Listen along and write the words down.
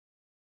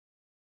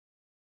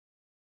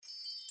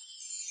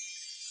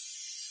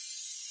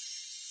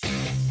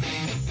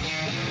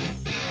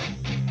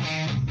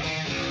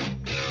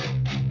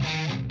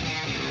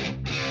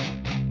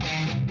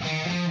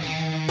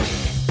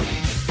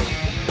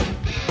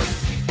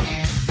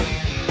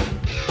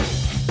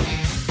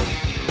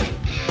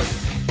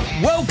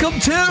welcome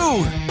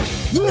to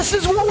This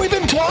Is What We've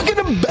Been Talking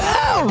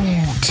About.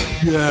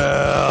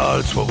 Yeah,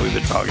 that's what we've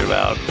been talking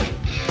about.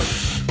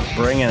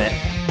 Bringing it.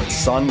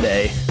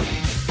 Sunday.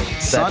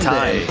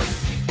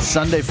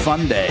 Sunday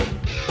fun day.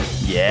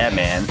 Yeah,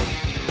 man.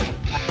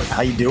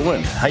 How you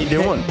doing?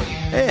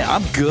 Hey,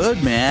 I'm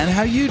good, man.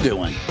 How you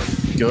doing?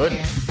 Good.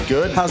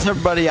 How's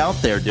everybody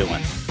out there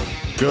doing?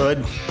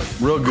 Good.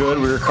 Real good.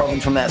 We were recovering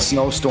from that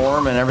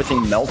snowstorm and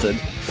everything melted.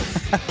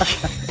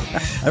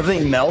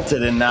 Everything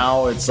melted, and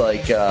now it's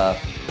like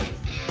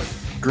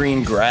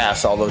green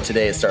grass, although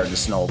today it started to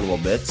snow a little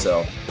bit.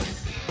 So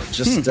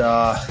just,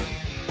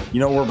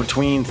 we're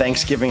between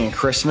Thanksgiving and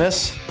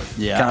Christmas.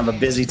 Yeah. Kind of a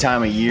busy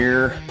time of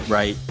year.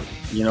 Right.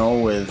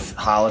 With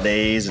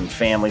holidays and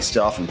family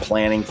stuff and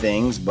planning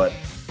things, but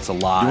it's a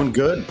lot. Doing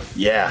good.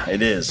 Yeah,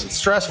 it is. It's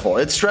stressful.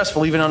 It's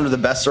stressful even under the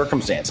best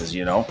circumstances,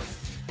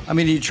 I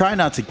mean, you try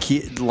not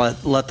to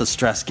let the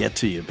stress get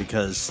to you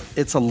because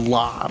it's a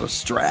lot of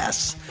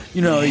stress.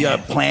 You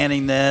got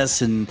planning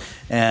this and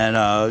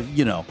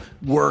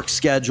work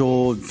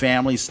schedule and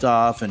family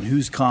stuff and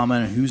who's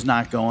coming and who's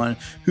not going,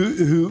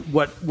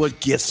 what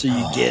gifts are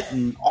you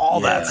getting,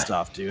 all that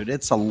stuff, dude.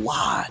 It's a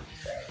lot.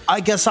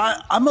 I guess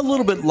I'm a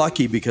little bit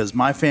lucky because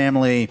my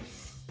family's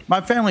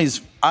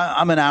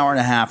I'm an hour and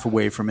a half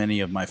away from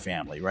any of my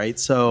family, right?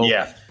 So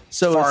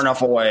far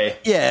enough away.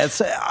 Yeah,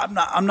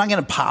 I'm not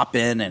going to pop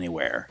in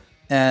anywhere.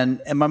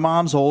 And my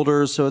mom's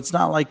older, so it's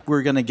not like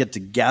we're going to get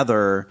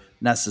together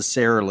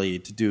necessarily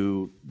to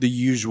do the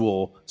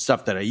usual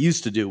stuff that I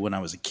used to do when I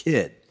was a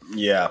kid.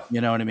 Yeah.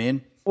 You know what I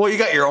mean? Well, you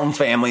got your own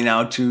family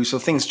now too, so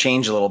things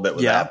change a little bit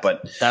with that,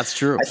 but that's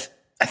true.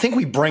 I think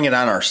we bring it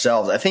on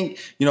ourselves. I think,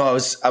 I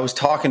was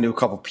talking to a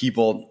couple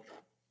people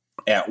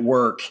at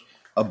work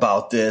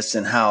about this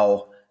and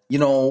how,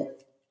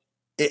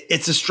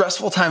 it's a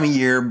stressful time of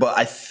year, but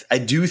I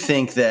do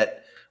think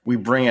that we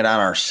bring it on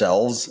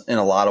ourselves in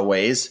a lot of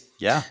ways.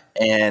 Yeah.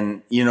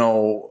 And,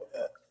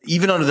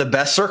 even under the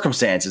best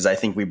circumstances, I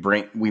think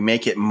we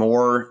make it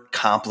more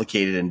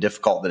complicated and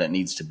difficult than it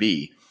needs to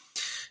be.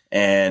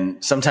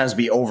 And sometimes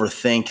we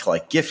overthink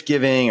like gift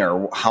giving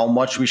or how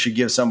much we should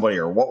give somebody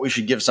or what we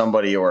should give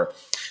somebody or,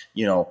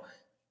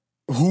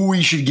 who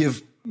we should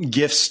give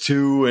gifts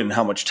to and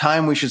how much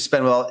time we should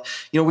spend with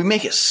we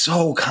make it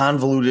so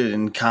convoluted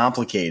and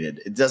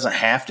complicated. It doesn't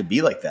have to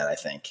be like that, I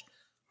think.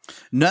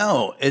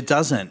 No, it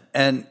doesn't.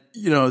 And,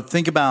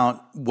 think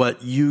about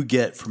what you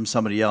get from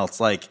somebody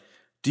else. Like,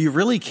 do you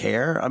really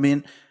care? I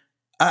mean,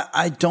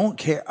 I don't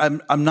care.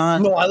 I'm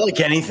not. No, I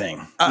like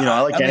anything.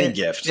 I like any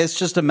gift. It's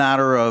just a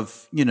matter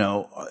of,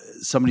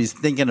 somebody's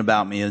thinking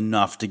about me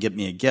enough to get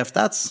me a gift.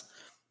 It's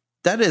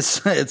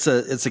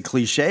a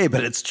cliche,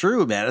 but it's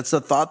true, man. It's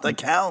the thought that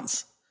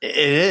counts. It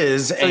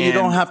is. So you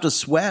don't have to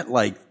sweat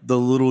like the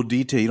little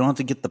detail. You don't have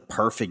to get the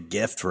perfect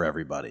gift for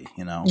everybody,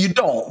 You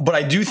don't. But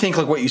I do think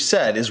like what you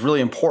said is really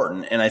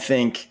important. And I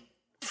think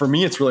for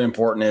me, it's really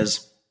important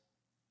is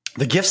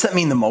the gifts that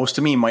mean the most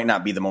to me might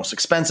not be the most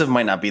expensive,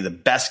 might not be the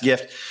best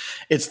gift.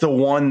 It's the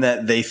one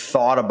that they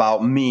thought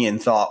about me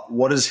and thought,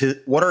 what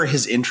are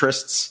his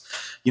interests?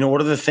 What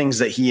are the things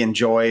that he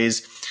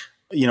enjoys?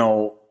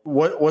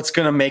 What's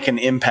going to make an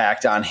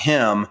impact on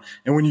him?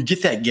 And when you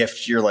get that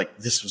gift, you're like,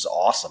 this was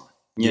awesome.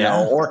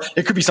 Or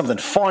it could be something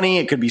funny.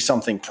 It could be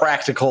something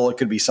practical. It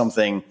could be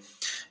something,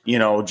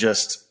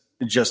 just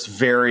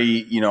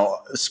very,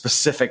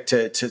 specific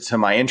to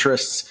my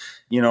interests,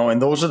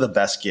 and those are the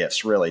best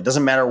gifts, really. It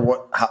doesn't matter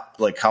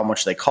how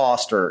much they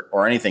cost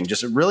or anything.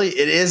 Just it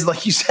is,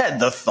 like you said,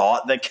 the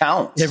thought that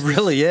counts. It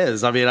really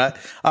is. I mean,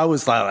 I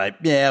was like,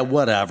 yeah,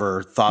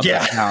 whatever. Thought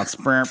that counts.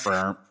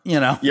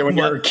 Yeah, when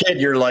you're a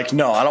kid, you're like,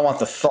 no, I don't want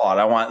the thought.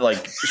 I want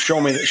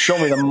show me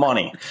the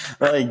money.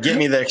 Like, get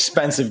me the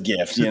expensive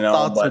gift.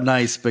 Thoughts are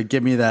nice, but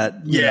give me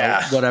that.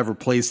 Whatever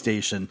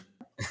PlayStation,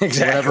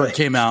 exactly. Whatever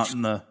came out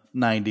in the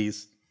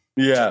 90s.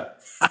 Yeah,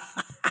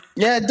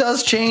 yeah, it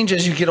does change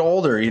as you get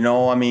older.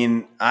 I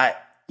mean,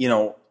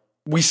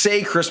 we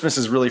say Christmas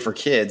is really for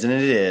kids, and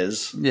it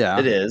is. Yeah,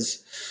 it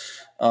is.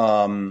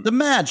 The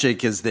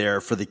magic is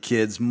there for the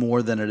kids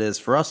more than it is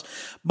for us,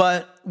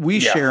 but we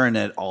share in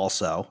it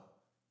also.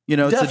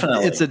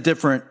 Definitely. It's a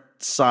different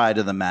side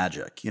of the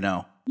magic,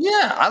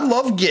 Yeah, I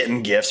love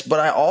getting gifts,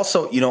 but I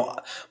also,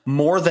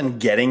 more than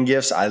getting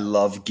gifts, I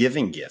love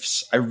giving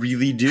gifts. I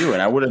really do.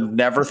 And I would have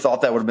never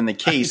thought that would have been the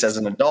case as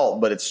an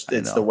adult, but it's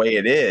the way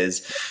it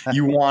is.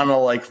 You want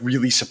to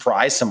really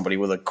surprise somebody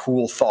with a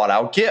cool thought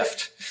out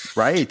gift.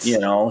 Right.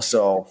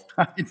 So.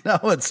 I know,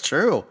 it's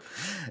true.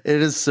 It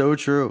is so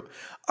true.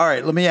 All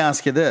right, let me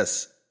ask you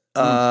this.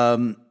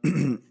 And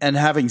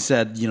having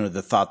said,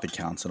 the thought that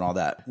counts and all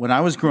that, when I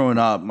was growing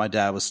up, my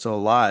dad was still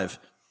alive.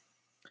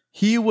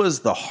 He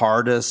was the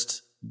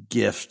hardest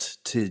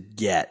gift to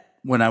get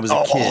when I was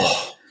a kid.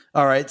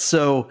 All right.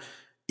 So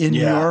in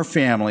your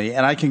family,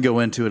 and I can go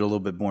into it a little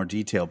bit more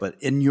detail, but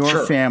in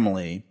your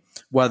family,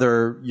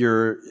 whether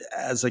you're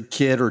as a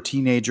kid or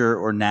teenager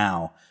or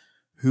now,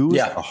 who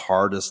is the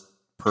hardest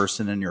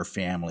person in your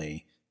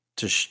family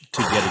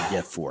to get a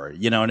gift for.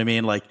 You know what I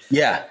mean? Like,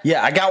 yeah.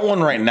 I got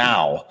one right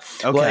now.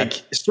 Okay.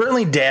 Like,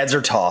 certainly dads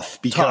are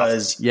tough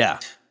because they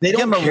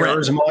don't care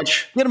as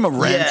much. Get them a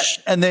wrench,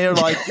 and they're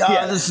like,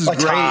 this is a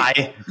great.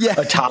 Tie,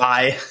 a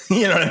tie.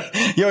 You know what I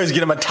mean? You always get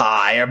them a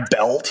tie, a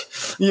belt.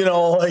 You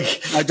know,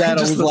 like my dad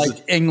was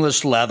like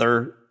English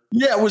leather.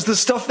 Yeah, it was the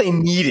stuff they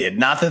needed,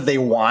 not that they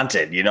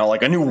wanted, you know,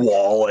 like a new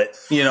wallet,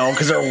 you know,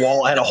 because their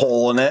wallet had a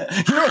hole in it.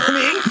 You know what I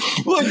mean?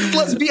 Look,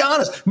 let's be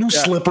honest. New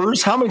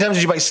slippers. How many times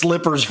did you buy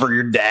slippers for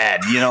your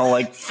dad? You know,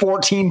 like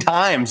 14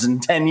 times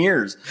in 10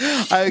 years.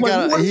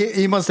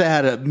 He must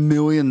have had 1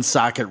 million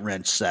socket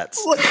wrench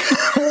sets. Like,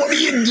 what are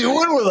you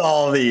doing with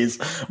all of these?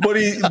 But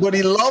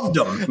he loved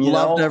them.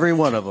 Loved every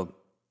one of them.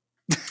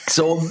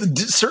 So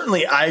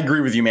certainly I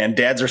agree with you, man.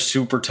 Dads are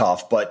super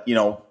tough, but, you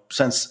know,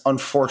 since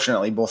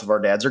unfortunately both of our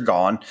dads are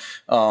gone,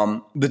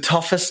 the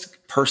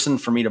toughest person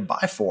for me to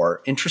buy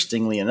for,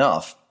 interestingly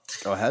enough,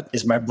 go ahead,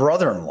 is my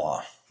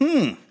brother-in-law.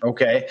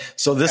 Okay.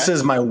 So this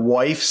is my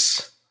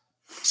wife's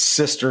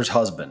sister's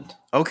husband.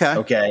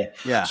 Okay.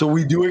 Yeah. So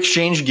we do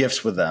exchange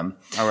gifts with them.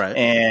 All right.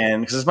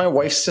 And because it's my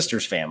wife's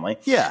sister's family.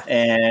 Yeah.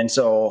 And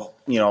so,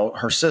 you know,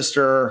 her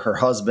sister, her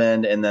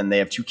husband, and then they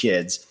have 2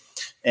 kids.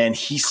 And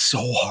he's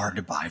so hard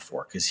to buy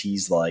for because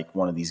he's like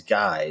one of these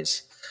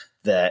guys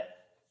that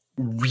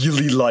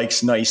really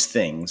likes nice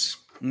things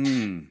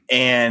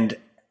and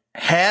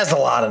has a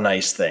lot of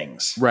nice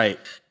things. Right.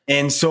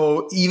 And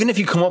so even if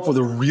you come up with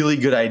a really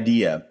good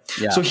idea,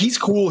 so he's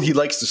cool.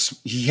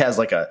 He has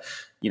like a,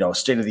 you know,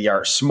 state of the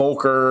art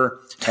smoker,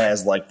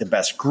 has like the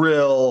best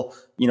grill,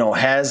 you know,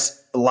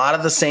 has a lot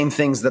of the same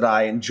things that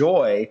I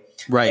enjoy.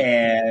 Right.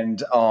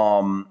 And,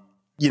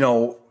 you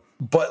know,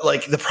 but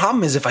like the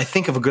problem is if I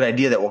think of a good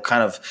idea that will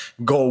kind of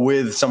go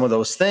with some of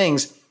those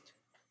things,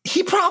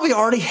 he probably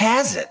already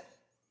has it.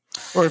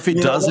 Or if he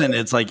doesn't,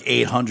 it's like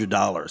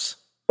 $800.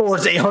 Or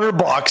it's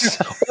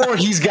 $800, or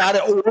he's got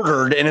it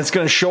ordered and it's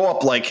going to show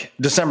up like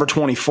December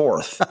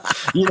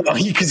 24th. You know,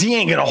 because he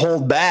ain't going to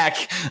hold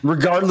back,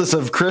 regardless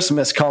of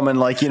Christmas coming,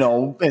 like, you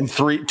know, in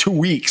 2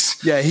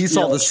 weeks. Yeah, he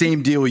saw the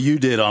same deal you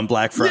did on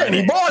Black Friday. Yeah, and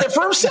he bought it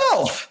for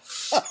himself.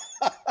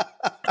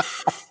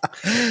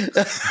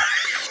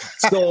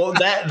 So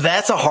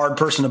that's a hard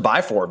person to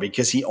buy for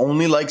because he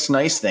only likes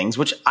nice things,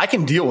 which I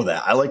can deal with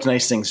that. I like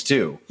nice things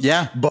too.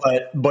 Yeah.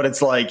 But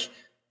it's like,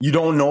 you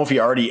don't know if he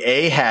already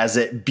A, has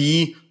it,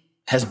 B,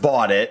 has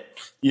bought it,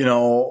 you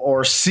know,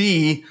 or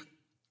C,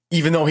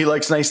 even though he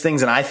likes nice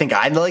things and I think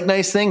I like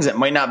nice things, it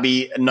might not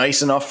be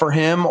nice enough for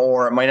him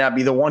or it might not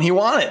be the one he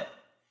wanted.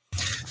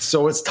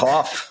 So it's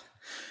tough.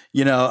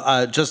 You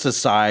know, just a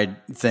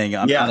side thing,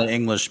 I'm not an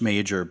English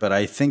major, but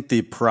I think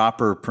the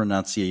proper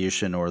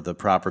pronunciation or the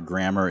proper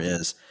grammar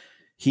is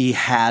he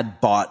had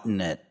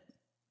boughten it.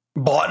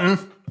 Boughten?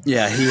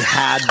 Yeah, he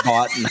had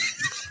boughten.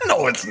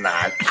 No, it's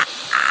not.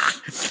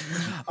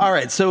 All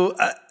right. So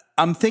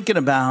I'm thinking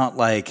about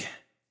like,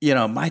 you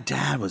know, my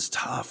dad was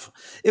tough.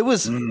 It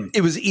was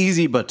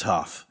easy, but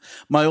tough.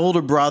 My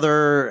older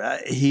brother,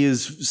 he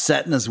is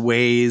set in his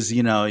ways.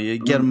 You know, you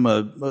get him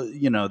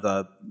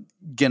the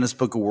Guinness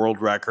Book of World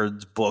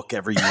Records book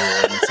every year,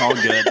 and it's all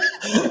good.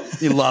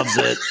 He loves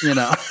it, you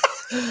know.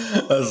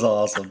 That's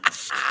awesome.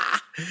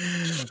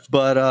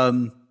 But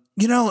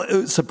you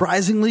know,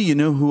 surprisingly, you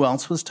know who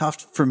else was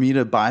tough for me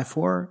to buy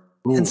for,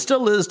 and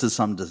still is to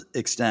some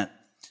extent,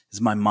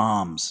 is my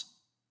mom's.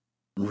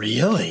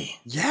 Really?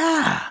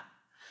 Yeah.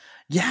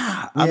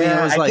 I mean,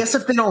 I guess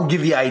if they don't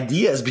give you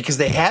ideas because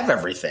they have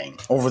everything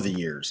over the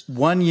years.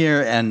 1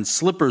 year, and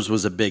slippers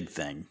was a big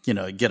thing. You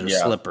know, get her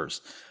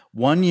slippers.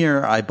 1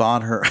 year, I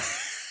bought her.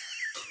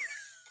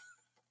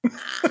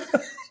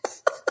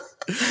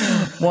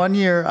 1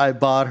 year, I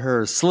bought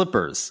her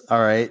slippers. All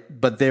right,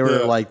 but they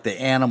were like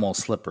the animal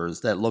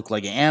slippers that looked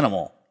like an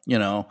animal. You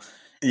know,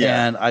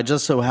 and I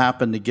just so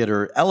happened to get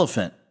her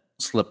elephant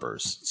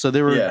slippers. So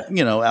they were,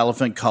 you know,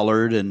 elephant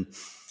colored and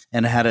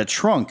had a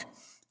trunk.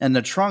 And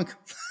the trunk,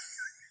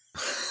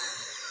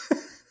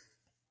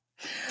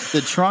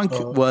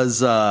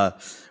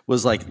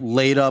 was like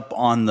laid up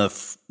on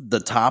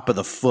the top of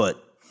the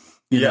foot,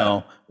 you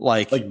know,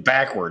 like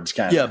backwards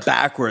kind of. Yeah,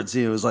 backwards.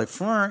 It was like,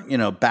 you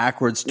know,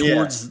 backwards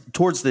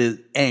towards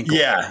the ankle.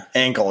 Yeah,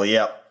 ankle.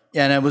 Yep.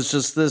 And it was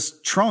just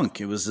this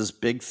trunk. It was this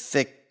big,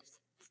 thick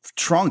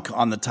trunk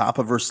on the top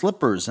of her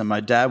slippers. And my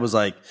dad was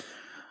like,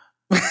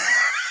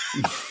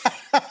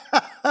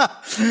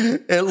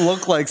 it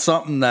looked like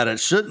something that it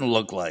shouldn't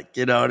look like.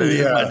 You know what I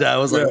mean? My dad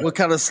was like, what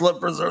kind of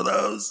slippers are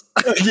those?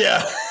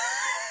 Yeah.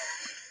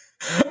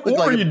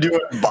 What were you doing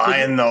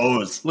buying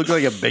those? Looked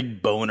like a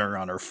big boner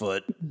on her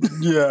foot.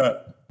 Yeah.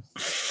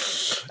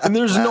 And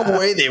there's no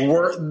way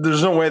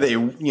they,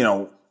 you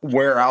know,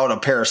 wear out a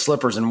pair of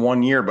slippers in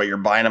 1 year, but you're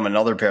buying them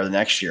another pair the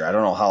next year. I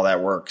don't know how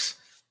that works.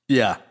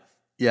 Yeah.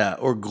 Yeah,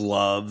 or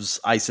gloves.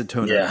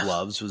 Isotoner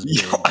gloves was big.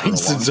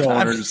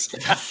 Isotoners.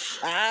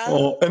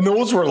 Well, and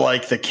those were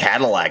like the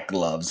Cadillac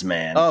gloves,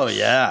 man. Oh,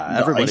 yeah.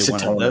 Everybody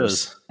wanted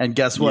those. And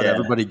guess what?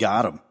 Everybody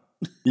got them.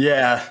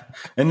 Yeah.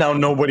 And now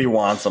nobody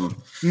wants them.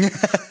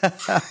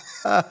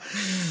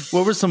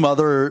 What were some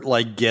other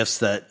like gifts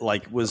that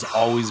like was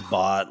always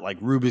bought? Like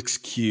Rubik's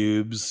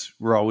cubes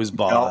were always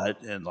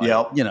bought, and like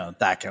you know,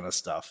 that kind of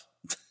stuff.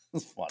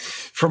 It's funny.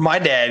 For my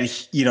dad,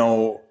 you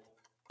know,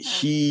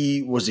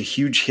 he was a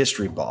huge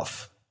history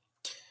buff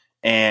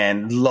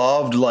and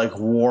loved like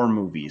war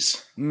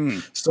movies.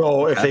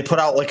 So if they put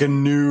out like a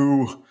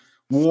new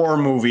war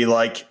movie,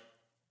 like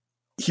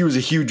he was a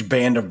huge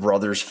Band of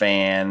Brothers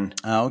fan.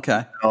 Oh,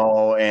 okay.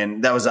 Oh,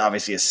 and that was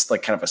obviously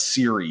like kind of a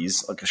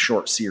series, like a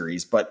short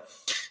series, but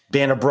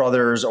Band of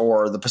Brothers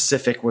or The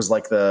Pacific was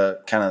like the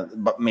kind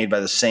of made by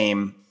the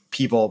same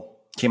people,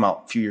 came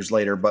out a few years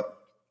later, but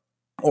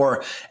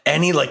or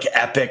any like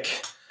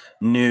epic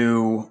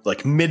new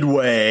like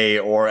Midway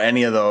or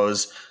any of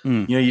those,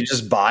 you know, you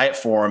just buy it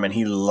for him and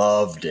he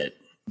loved it.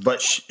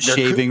 But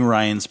Shaving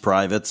Ryan's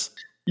Privates.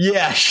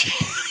 Yeah.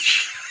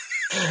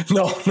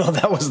 No,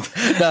 that was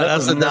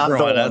that's a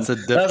different one. That's a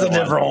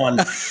different one.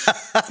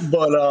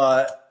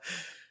 But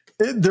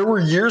there were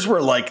years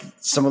where like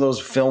some of those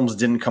films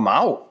didn't come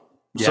out.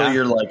 Yeah. So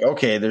you're like,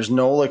 okay, there's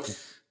no like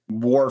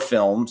war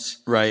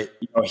films. Right.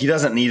 You know, he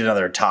doesn't need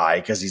another tie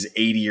because he's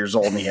 80 years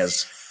old and he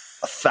has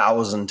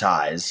 1,000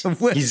 ties.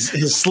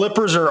 His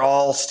slippers are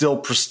all still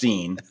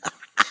pristine.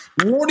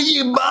 What are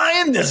you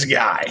buying this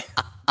guy?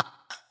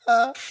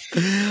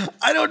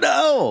 I don't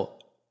know.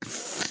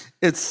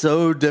 It's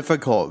so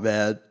difficult,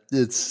 man.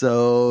 It's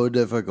so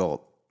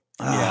difficult.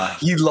 Yeah.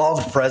 He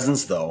loved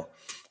presents though.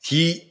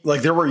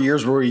 There were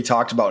years where he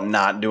talked about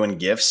not doing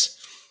gifts.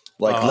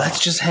 Like, let's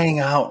just hang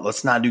out.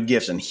 Let's not do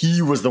gifts. And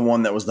he was the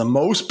one that was the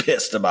most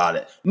pissed about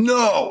it.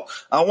 No,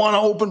 I want to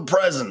open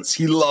presents.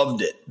 He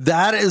loved it.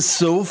 That is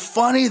so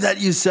funny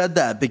that you said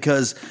that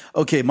because,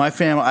 okay, my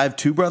family, I have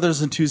 2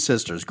 brothers and 2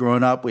 sisters.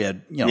 Growing up, we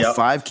had,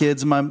 5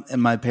 kids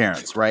and my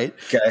parents, right?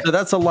 Okay. So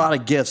that's a lot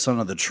of gifts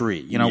under the tree.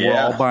 You know, we're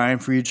all buying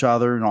for each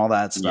other and all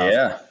that stuff.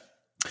 Yeah.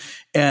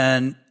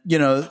 And,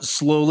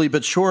 slowly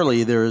but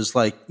surely there's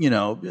like,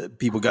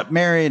 people got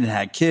married and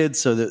had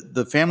kids. So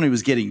the family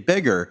was getting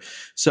bigger.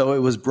 So it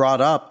was brought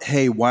up,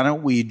 hey, why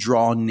don't we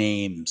draw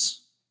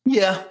names?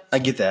 Yeah, I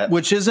get that.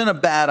 Which isn't a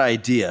bad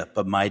idea.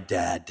 But my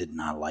dad did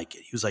not like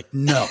it. He was like,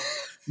 no,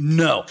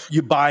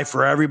 you buy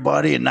for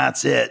everybody and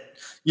that's it.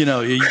 You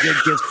get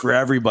gifts for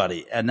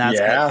everybody. And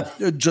that's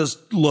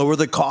just lower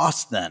the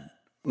cost then.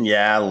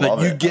 Yeah, I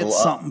love it. But you get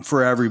something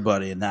for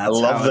everybody, and that's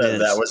I love how that. it is.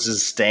 That was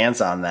his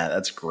stance on that.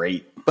 That's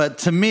great. But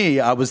to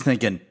me, I was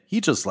thinking he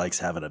just likes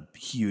having a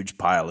huge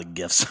pile of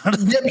gifts.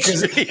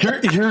 Because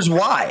here's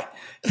why.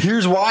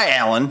 Here's why,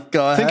 Alan.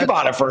 Go ahead. Think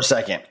about it for a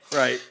second.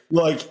 Right.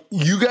 Like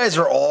you guys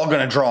are all going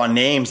to draw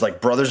names. Like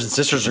brothers and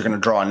sisters are going to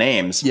draw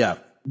names. Yeah.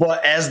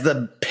 But as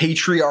the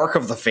patriarch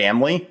of the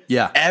family,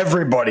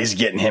 everybody's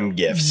getting him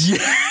gifts.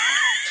 Yeah.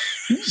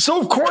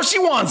 So, of course, he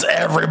wants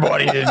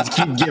everybody to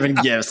keep giving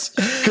gifts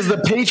because the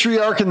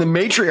patriarch and the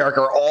matriarch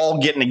are all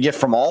getting a gift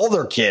from all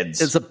their kids.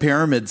 It's a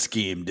pyramid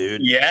scheme, dude.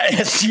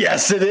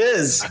 Yes, it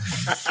is.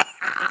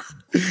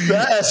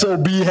 That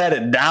SOB had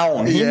it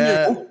down. He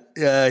knew.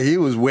 Yeah, he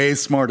was way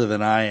smarter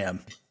than I am.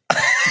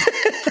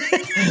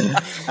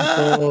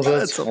 Oh,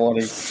 that's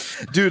funny.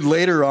 Dude,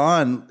 later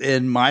on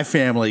in my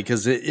family,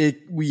 because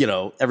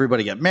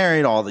everybody got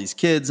married, all these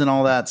kids and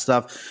all that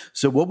stuff.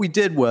 So what we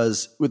did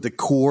was with the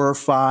core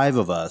 5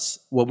 of us,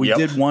 what we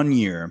did one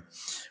year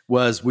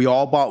was we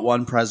all bought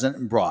one present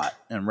and brought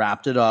and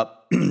wrapped it up.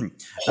 and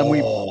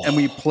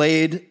we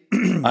played.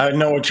 I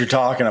know what you're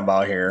talking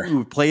about here.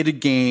 We played a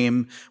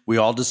game. We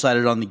all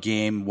decided on the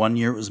game. One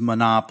year it was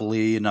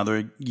Monopoly.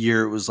 Another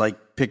year it was like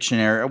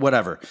Pictionary or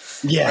whatever.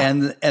 Yeah.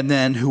 And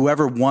then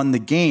whoever won the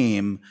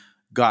game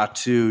got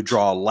to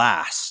draw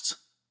last,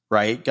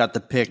 right? Got to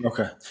pick.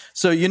 Okay.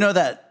 So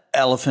that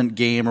elephant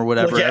game or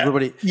whatever.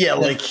 Everybody. Yeah.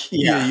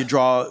 You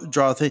draw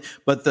a thing.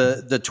 But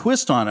the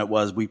twist on it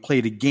was we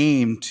played a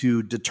game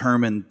to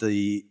determine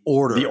the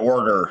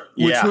order.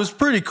 Which was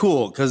pretty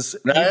cool because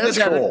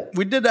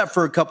we did that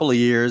for a couple of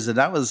years and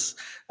that was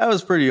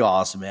pretty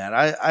awesome, man.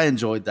 I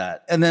enjoyed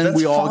that. And then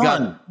we all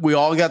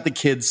got the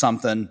kids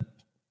something.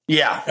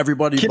 Yeah.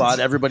 Everybody bought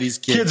everybody's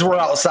kids. Kids were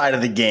outside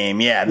of the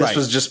game. Yeah. This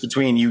was just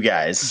between you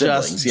guys.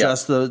 Siblings.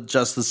 Just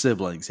the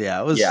siblings.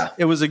 Yeah.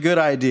 It was a good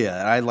idea.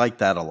 And I like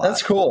that a lot.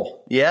 That's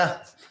cool. Yeah.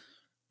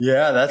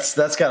 Yeah.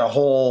 That's got a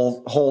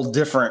whole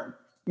different,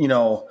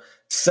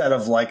 set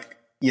of like,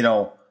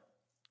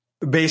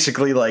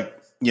 basically like,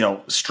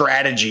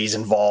 strategies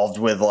involved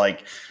with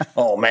like,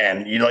 oh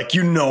man,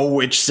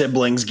 which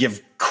siblings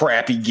give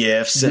crappy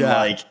gifts and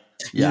like,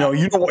 you know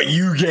what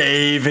you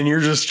gave and you're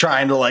just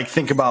trying to like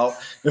think about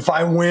if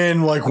I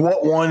win, like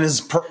what one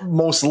is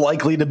most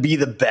likely to be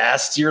the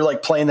best. You're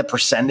like playing the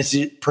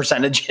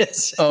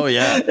percentages. Oh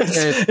yeah.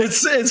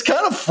 It's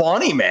kind of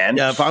funny, man.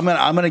 Yeah. If I'm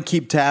going to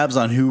keep tabs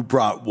on who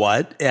brought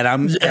what and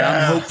I'm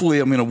hopefully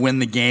I'm going to win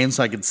the game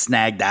so I can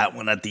snag that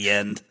one at the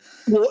end.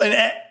 Well,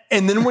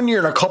 And then when you're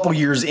in a couple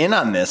years in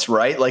on this,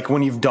 right? Like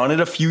when you've done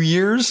it a few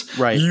years,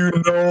 right? You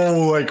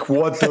know, like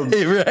what the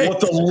right. what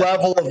the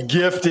level of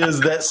gift is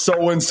that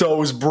so and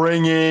so is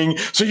bringing.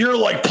 So you're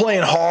like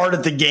playing hard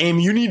at the game.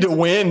 You need to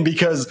win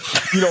because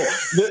you know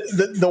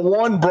the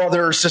one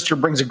brother or sister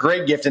brings a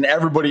great gift and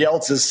everybody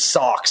else's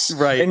sucks,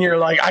 right? And you're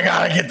like, I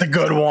gotta get the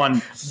good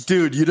one,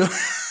 dude. You know.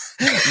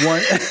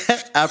 One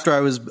after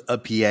I was a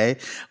PA,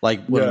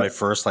 like one of my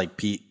first like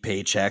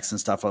paychecks and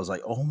stuff, I was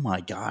like, "Oh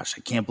my gosh, I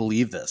can't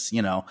believe this!"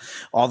 You know,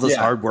 all this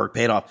hard work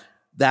paid off.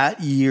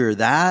 That year,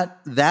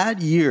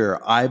 that year,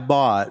 I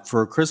bought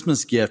for a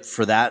Christmas gift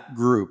for that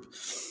group.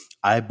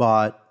 I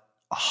bought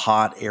a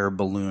hot air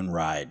balloon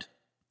ride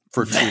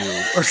for 2.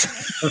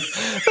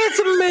 That's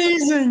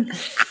amazing.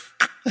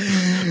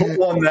 Who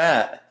won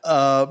that?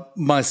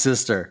 My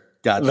sister.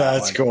 Got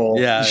That's cool.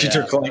 Yeah, she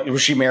took.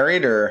 Was she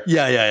married or?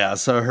 Yeah.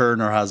 So her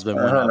and her husband.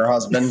 Her and her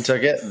husband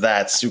took it.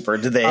 That's super.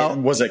 Did they?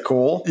 Was it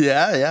cool?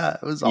 Yeah.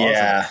 It was awesome.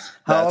 Yeah,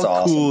 that's How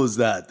awesome. cool is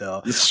that,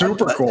 though? It's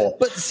super cool.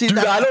 But see, dude,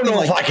 I don't know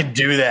like, if I could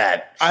do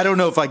that. I don't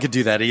know if I could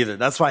do that either.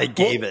 That's why I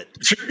gave it.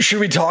 Should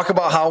we talk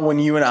about how when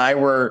you and I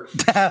were?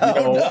 You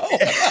know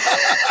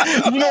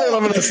what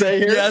I'm going to say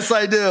here? Yes,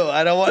 I do.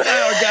 I don't want.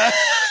 Oh God.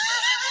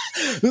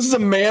 This is a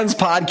man's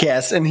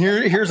podcast, and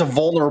here's a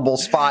vulnerable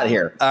spot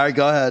here. All right,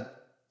 go ahead.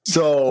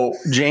 So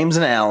James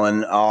and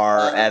Alan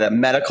are at a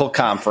medical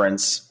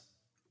conference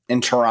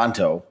in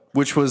Toronto.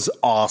 Which was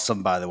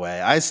awesome, by the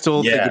way. I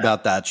still think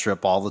about that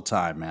trip all the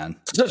time, man.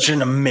 Such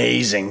an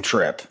amazing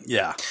trip.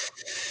 Yeah.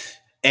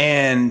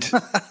 And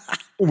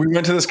we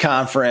went to this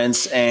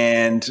conference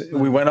and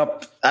we went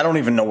up. I don't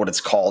even know what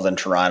it's called in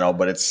Toronto,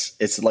 but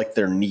it's like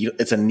their needle.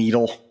 It's a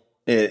needle.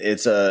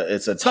 It's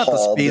a tall not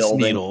the Space building.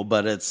 Needle,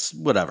 but it's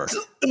whatever.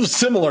 It was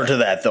similar to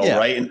that, though,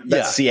 right?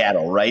 That's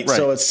Seattle, right?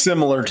 So it's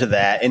similar to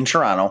that in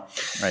Toronto.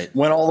 Right.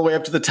 Went all the way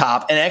up to the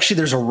top, and actually,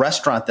 there's a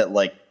restaurant that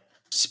like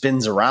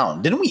spins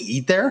around. Didn't we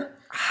eat there?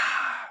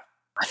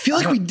 I feel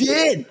like we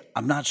did.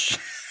 I'm not sure.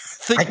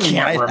 I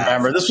can't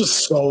remember. This was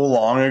so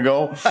long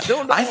ago. I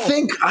don't know. I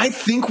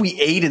think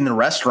we ate in the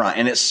restaurant,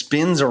 and it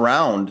spins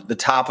around the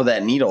top of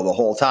that needle the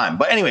whole time.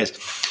 But anyways.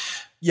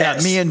 Yeah,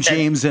 me and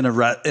James in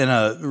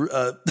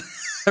a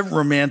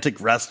romantic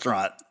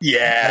restaurant.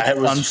 Yeah, it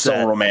was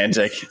so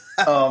romantic.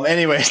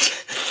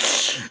 Anyways,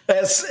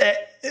 as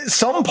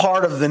some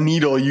part of the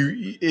needle,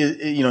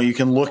 you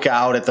can look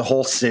out at the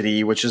whole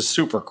city, which is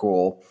super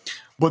cool.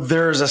 But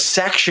there's a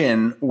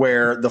section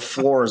where the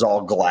floor is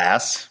all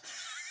glass.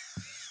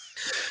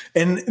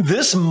 And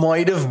this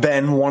might have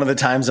been one of the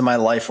times in my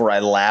life where I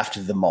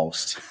laughed the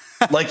most.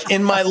 Like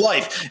in my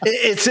life,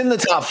 it's in the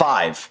top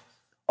 5.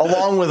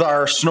 Along with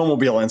our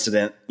snowmobile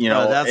incident,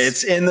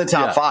 it's in the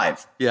top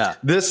 5. Yeah.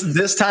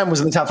 This time was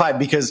in the top 5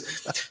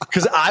 because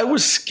I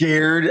was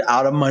scared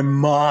out of my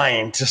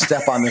mind to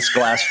step on this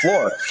glass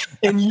floor.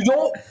 And you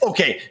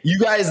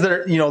guys that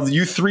are,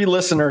 you 3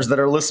 listeners that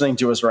are listening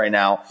to us right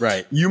now,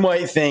 right? You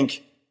might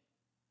think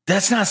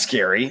that's not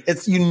scary.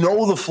 It's,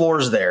 the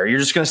floor's there. You're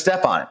just going to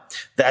step on it.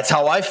 That's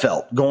how I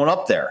felt going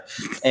up there.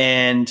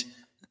 And,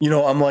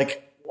 I'm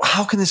like,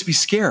 how can this be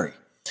scary?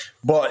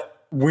 But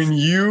when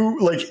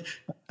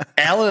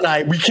Alan and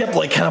I, we kept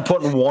kind of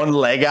putting one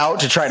leg out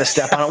to try to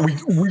step on it.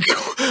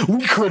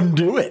 We couldn't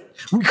do it.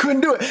 We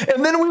couldn't do it.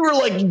 And then we were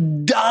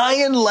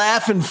dying,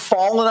 laughing,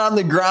 falling on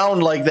the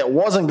ground that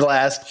wasn't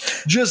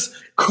glass. Just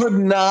could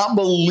not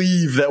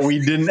believe that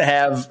we didn't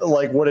have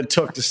what it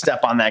took to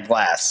step on that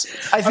glass.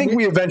 I think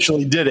we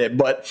eventually did it,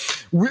 but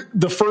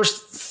the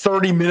first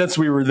 30 minutes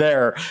we were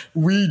there,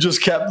 we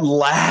just kept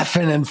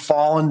laughing and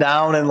falling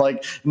down and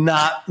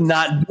not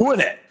doing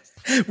it.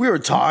 We were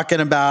talking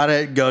about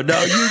it. Go,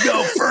 no, you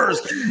go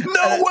first.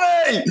 No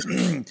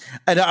way.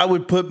 And I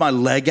would put my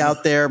leg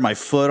out there, my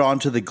foot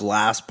onto the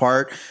glass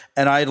part,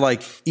 and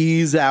I'd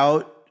ease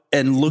out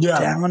and look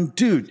down.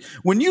 Dude,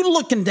 when you're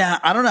looking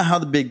down, I don't know how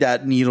big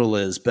that needle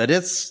is, but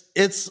it's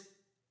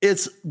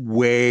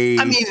way.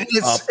 I mean,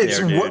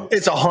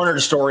 it's 100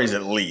 stories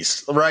at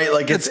least, right?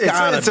 It's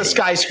a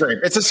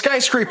skyscraper. It's a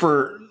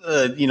skyscraper,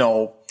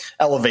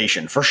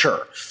 elevation for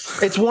sure.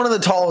 It's one of the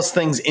tallest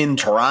things in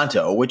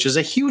Toronto, which is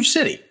a huge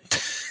city.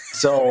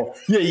 So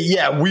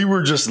we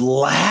were just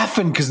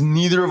laughing because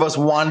neither of us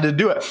wanted to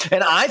do it,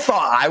 and I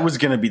thought I was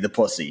going to be the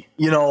pussy.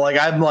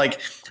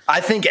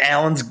 I think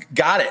Alan's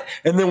got it,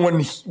 and then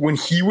when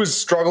he was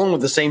struggling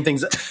with the same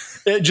things.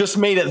 It just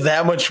made it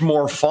that much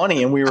more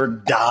funny, and we were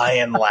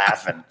dying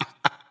laughing.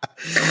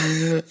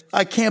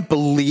 I can't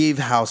believe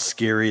how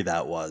scary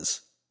that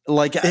was.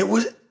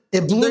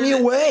 It blew me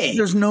away.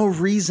 There's no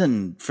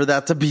reason for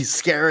that to be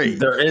scary.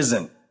 There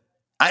isn't.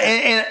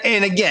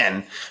 And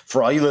again,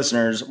 for all you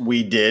listeners,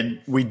 we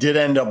did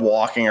end up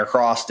walking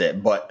across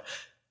it, but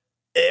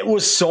it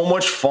was so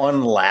much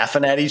fun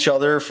laughing at each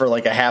other for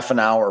a half an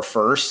hour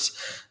first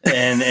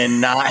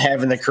and not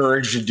having the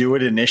courage to do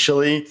it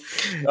initially.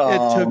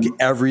 It took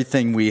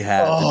everything we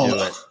had to do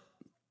it.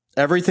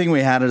 Everything we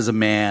had as a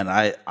man,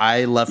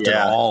 I left it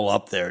all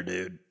up there,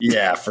 dude.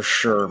 Yeah, for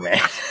sure, man.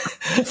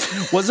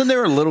 Wasn't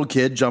there a little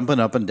kid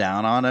jumping up and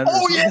down on it?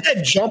 Oh, yeah,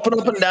 jumping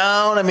up and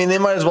down. I mean, they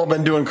might as well have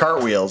been doing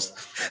cartwheels.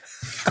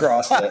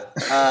 Crossed it.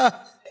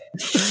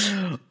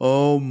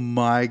 Oh,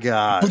 my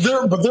God.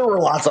 But there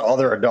were lots of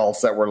other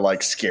adults that were,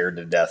 like, scared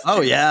to death.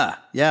 Oh, yeah.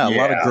 Yeah, a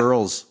lot of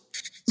girls.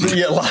 So,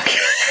 yeah, like...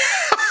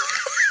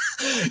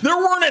 There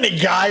weren't any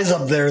guys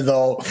up there,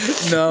 though.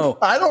 No.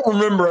 I don't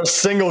remember a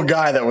single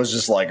guy that was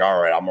just like, all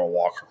right, I'm going to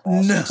walk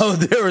across. No,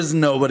 there was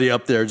nobody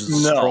up there just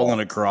scrolling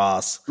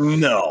across.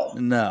 No.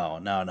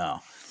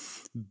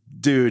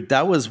 Dude,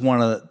 that was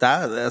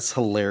that's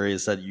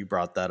hilarious that you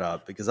brought that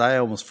up because I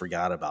almost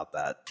forgot about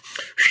that.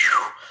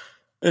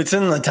 It's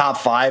in the top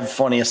 5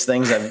 funniest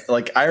things.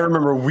 I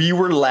remember we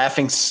were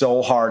laughing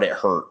so hard it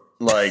hurt.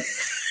 Like,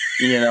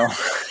 you know.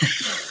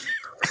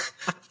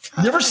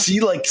 You ever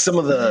see like some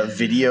of the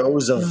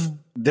videos of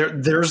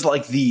there's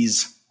like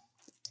these,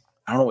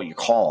 I don't know what you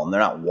call them. They're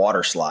not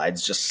water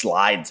slides, just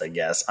slides, I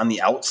guess, on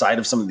the outside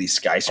of some of these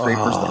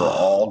skyscrapers that are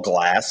all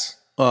glass.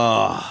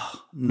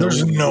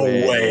 There's no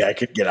way I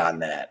could get on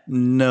that.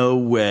 No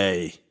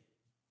way.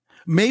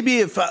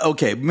 Maybe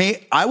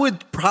I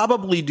would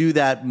probably do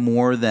that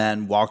more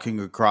than walking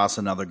across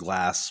another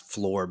glass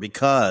floor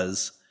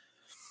because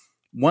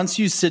once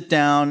you sit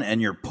down and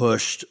you're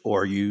pushed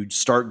or you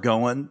start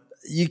going,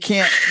 you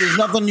can't, there's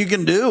nothing you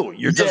can do.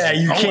 You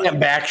can't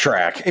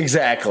backtrack.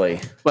 Exactly.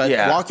 But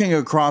walking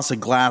across a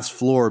glass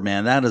floor,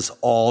 man, that is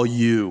all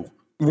you.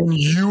 When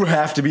you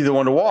have to be the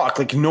one to walk,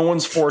 like no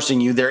one's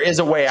forcing you. There is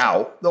a way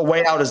out. The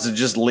way out is to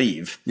just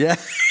leave. Yeah.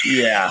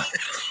 Yeah.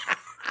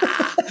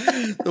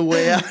 The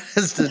way out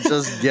is to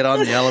just get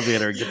on the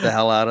elevator and get the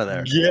hell out of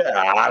there. Get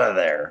out of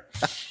there.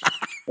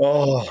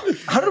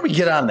 How did we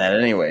get on that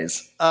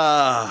anyways?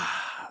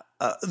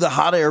 The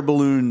hot air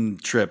balloon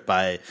trip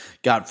I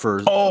got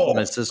for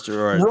my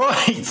sister.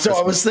 Right. So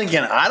I was thinking,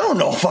 I don't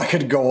know if I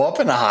could go up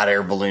in a hot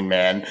air balloon,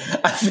 man.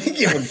 I think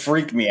it would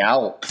freak me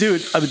out.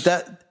 Dude, I mean,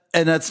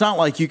 it's not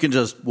like you can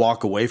just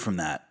walk away from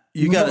that.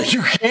 You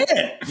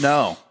can't.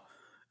 No.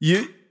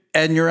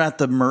 You're at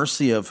the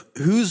mercy of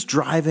who's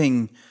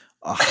driving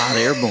a hot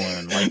air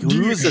balloon. Like,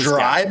 who is this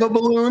drive guy? A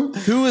balloon?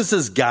 Who is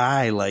this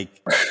guy? Like,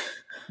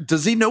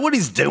 does he know what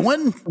he's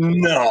doing?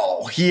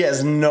 No, he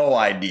has no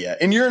idea.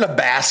 And you're in a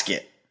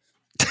basket.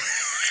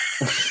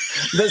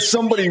 That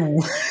somebody,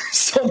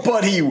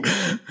 somebody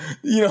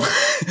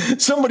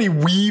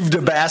weaved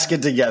a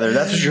basket together.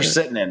 That's what you're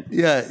sitting in.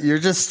 Yeah,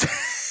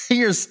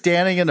 you're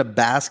standing in a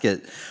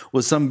basket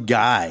with some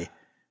guy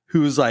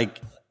who's like,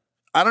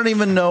 I don't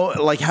even know,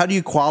 like, how do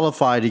you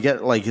qualify to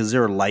get, like, is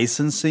there a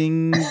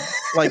licensing?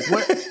 Like,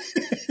 what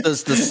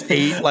does the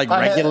state, like,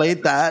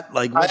 regulate that?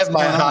 Like, I have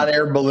my hot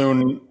air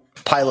balloon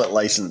pilot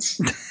license.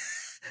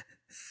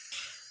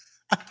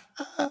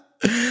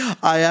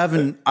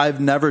 I've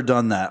never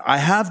done that. I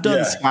have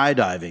done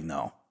skydiving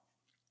though.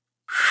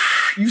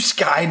 You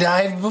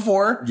skydived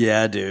before?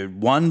 Yeah,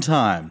 dude. One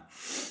time.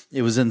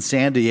 It was in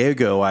San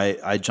Diego.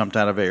 I jumped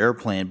out of an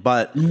airplane,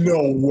 but no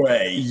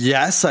way.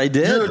 Yes, I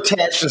did. You're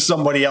attached to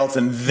somebody else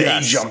and they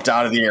jumped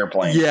out of the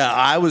airplane. Yeah,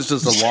 I was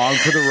just along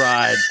for the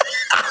ride.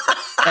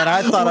 And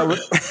I thought I would.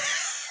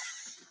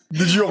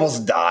 Did you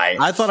almost die?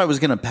 I thought I was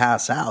going to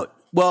pass out.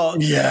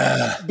 Well,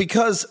 yeah,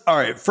 because, all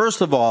right,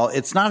 first of all,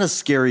 it's not as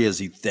scary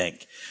as you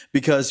think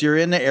because you're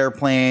in the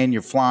airplane,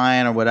 you're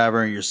flying or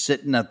whatever, and you're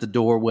sitting at the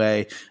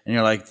doorway and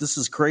you're like, this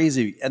is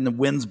crazy. And the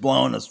wind's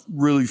blowing us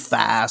really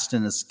fast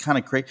and it's kind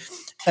of crazy.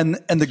 And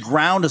the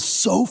ground is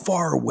so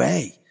far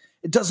away.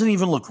 It doesn't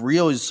even look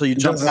real. So you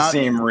jump out. It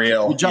doesn't seem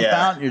real. You jump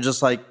out and you're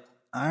just like,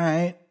 all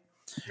right.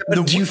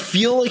 But do you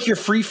feel like you're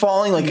free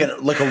falling like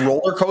a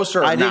roller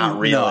coaster or not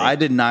really? No, I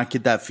did not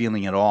get that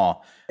feeling at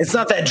all. It's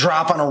not that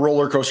drop on a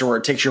roller coaster where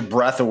it takes your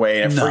breath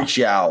away and it freaks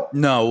you out.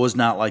 No, it was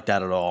not like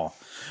that at all.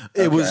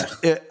 It was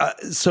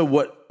so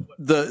what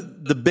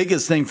the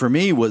biggest thing for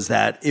me was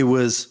that it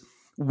was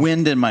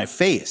wind in my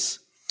face.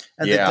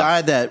 And the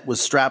guy that was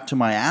strapped to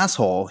my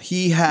asshole,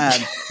 he had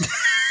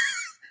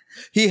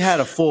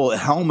a full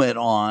helmet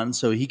on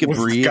so he could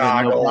breathe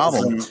and no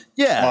problem.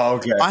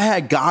 I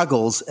had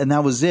goggles and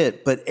that was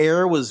it, but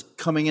air was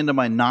coming into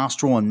my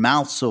nostril and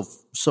mouth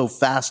so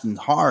fast and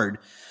hard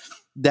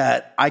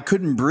that I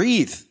couldn't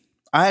breathe.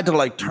 I had to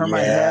like turn my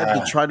head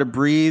to try to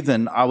breathe.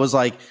 And I was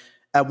like,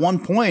 at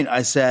one point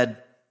I said,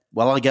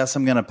 well, I guess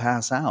I'm going to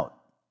pass out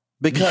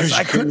because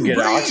I couldn't get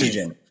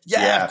oxygen.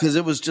 Yeah. Because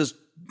it was just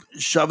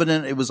shoving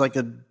in. It was like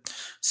a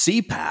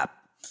CPAP.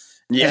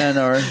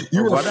 Yeah.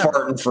 You were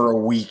farting for a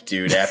week,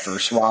 dude, after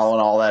swallowing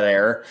all that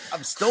air.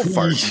 I'm still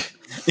farting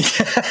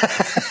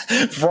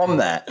from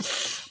that.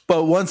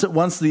 But once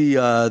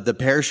the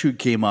parachute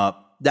came up,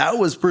 that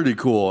was pretty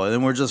cool. And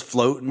then we're just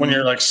floating. When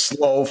you're like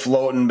slow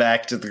floating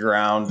back to the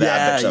ground.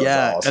 That was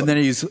awesome.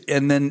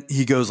 And then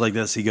he goes like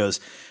this. He goes,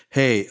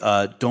 hey,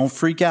 don't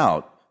freak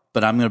out,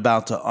 but I'm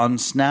about to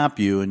unsnap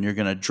you and you're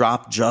going to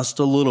drop just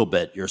a little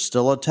bit. You're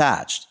still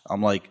attached.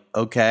 I'm like,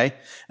 okay.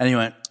 And he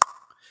went,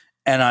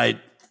 and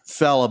I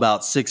fell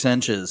about 6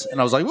 inches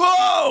and I was like,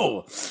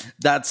 whoa,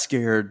 that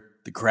scared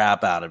the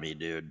crap out of me,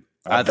 dude.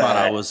 I thought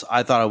I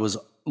was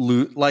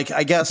like,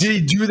 I guess. Did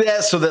he do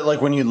that so that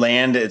like when you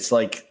land, it's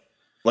like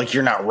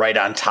you're not right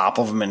on top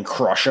of him and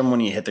crush him when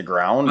you hit the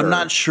ground? I'm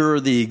not sure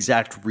the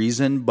exact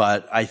reason,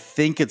 but I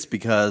think it's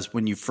because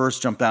when you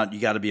first jump out, you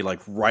got to be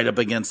like right up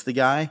against the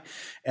guy.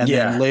 And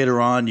then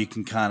later on, you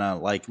can kind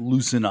of like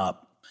loosen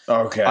up.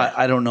 Okay.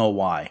 I don't know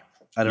why.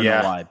 I don't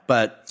know why.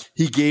 But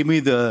he gave me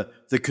the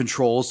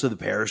controls to the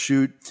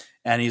parachute.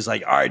 And he's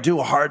like, all right, do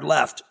a hard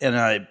left. And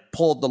I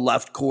pulled the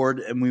left cord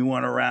and we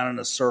went around in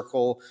a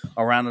circle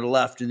around to the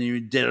left. And then we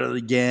did it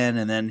again.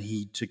 And then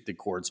he took the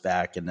cords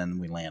back and then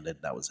we landed.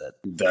 That was it.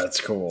 That's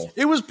cool.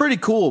 It was pretty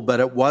cool, but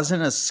it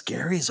wasn't as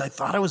scary as I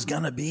thought it was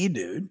going to be,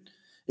 dude.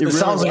 It really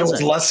sounds like it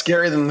was less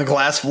scary than the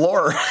glass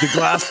floor.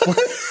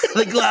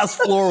 The glass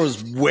floor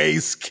was way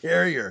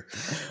scarier.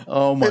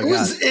 Oh my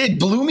God. It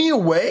blew me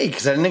away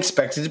because I didn't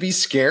expect it to be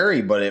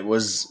scary, but it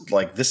was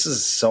like, this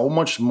is so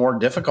much more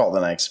difficult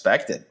than I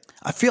expected.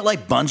 I feel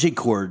like bungee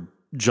cord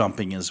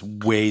jumping is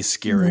way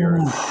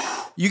scarier.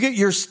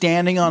 You're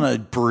standing on a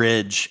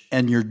bridge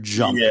and you're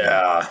jumping.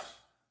 Yeah.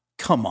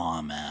 Come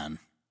on, man.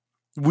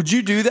 Would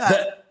you do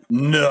that?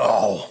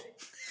 No.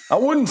 I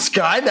wouldn't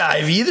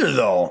skydive either,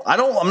 though.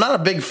 I'm not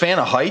a big fan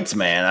of heights,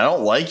 man. I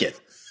don't like it.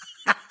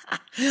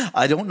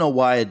 I don't know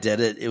why I did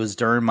it. It was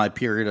during my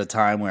period of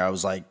time where I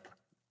was like,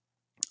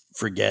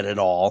 forget it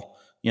all.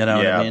 You know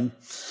what I mean?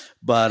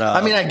 But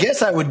I mean, I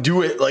guess I would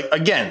do it. Like,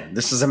 again,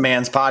 this is a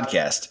man's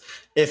podcast.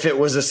 If it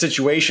was a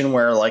situation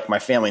where like my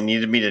family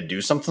needed me to do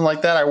something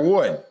like that, I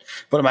would.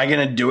 But am I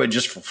going to do it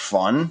just for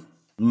fun?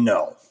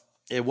 No.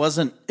 It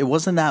wasn't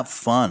that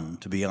fun,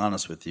 to be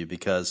honest with you,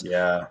 because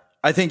yeah.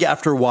 I think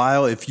after a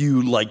while, if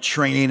you like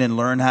train and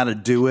learn how to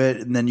do it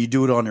and then you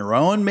do it on your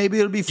own, maybe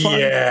it'll be fun.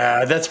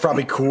 Yeah, that's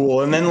probably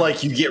cool. And then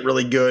like you get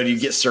really good, you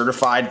get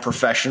certified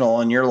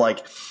professional and you're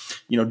like,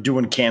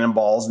 doing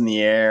cannonballs in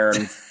the air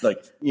and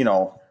like,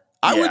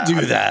 I would do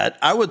that.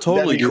 I would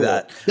totally do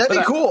that. That'd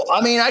be cool.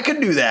 I mean, I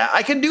could do that.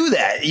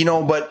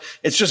 But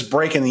it's just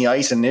breaking the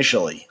ice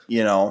initially,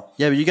 Yeah,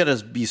 but you got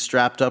to be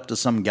strapped up to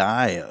some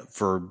guy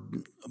for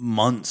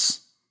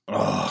months.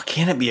 Oh,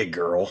 can't it be a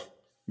girl?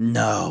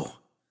 No.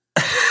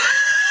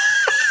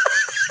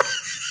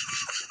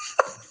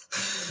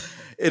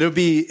 It'll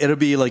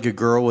be like a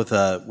girl with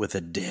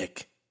a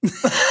dick.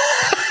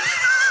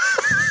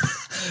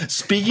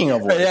 Speaking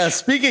of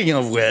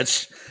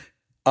which.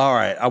 All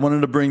right, I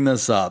wanted to bring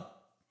this up.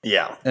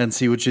 Yeah. And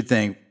see what you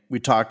think. We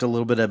talked a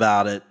little bit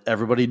about it.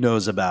 Everybody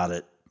knows about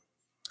it.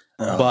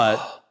 But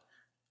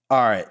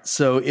all right,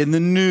 so in the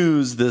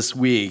news this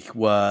week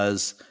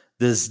was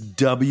this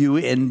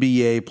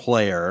WNBA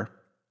player,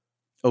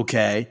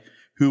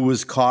 who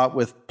was caught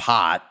with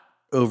pot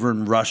over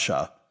in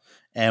Russia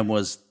and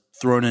was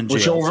thrown in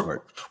jail for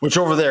it. Which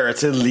over there,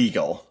 it's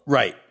illegal.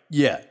 Right.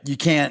 Yeah. You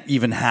can't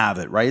even have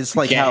it, right? It's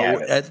like how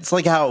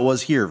it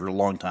was here for a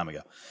long time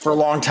ago. For a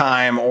long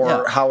time,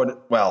 or I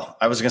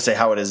was going to say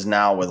how it is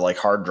now with like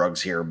hard drugs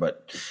here,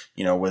 but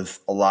with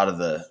a lot of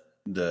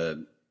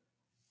the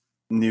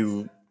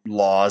new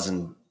laws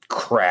and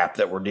crap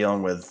that we're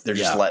dealing with, they're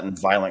just letting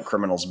violent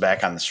criminals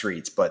back on the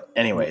streets. But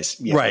anyways.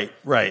 Yeah.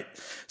 Right.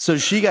 So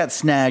she got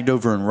snagged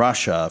over in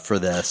Russia for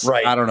this.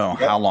 Right. I don't know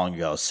how long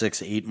ago,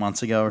 6-8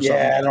 months ago or something.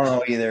 Yeah, I don't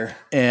know either.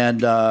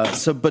 And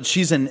but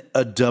she's a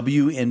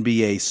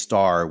WNBA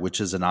star, which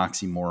is an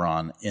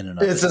oxymoron in and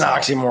of itself. It's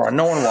an oxymoron.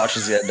 No one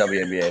watches the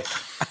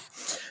WNBA.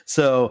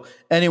 So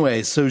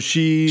anyway,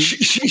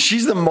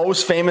 she's the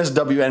most famous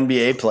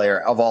WNBA player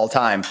of all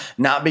time,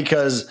 not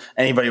because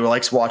anybody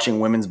likes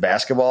watching women's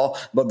basketball,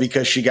 but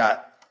because she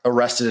got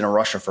arrested in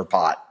Russia for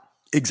pot.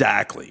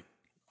 Exactly.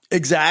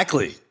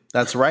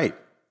 That's right.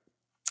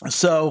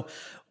 So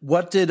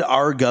what did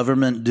our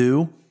government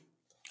do?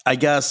 I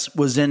guess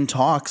was in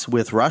talks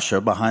with Russia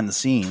behind the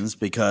scenes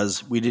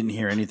because we didn't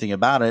hear anything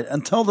about it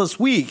until this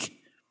week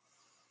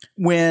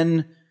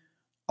when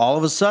all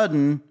of a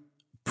sudden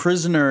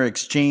prisoner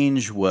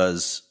exchange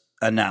was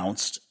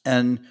announced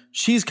and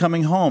she's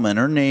coming home and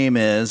her name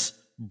is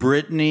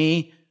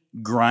Brittany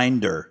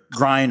Griner.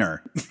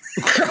 Griner.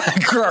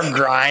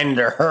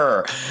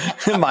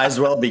 Might as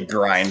well be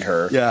grind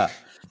her. Yeah.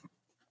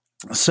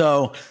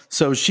 So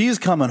she's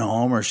coming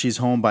home, or she's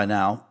home by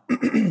now.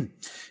 And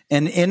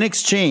in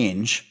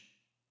exchange,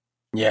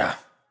 tell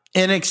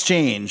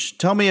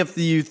me if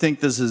you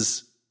think this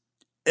is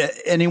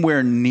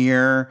anywhere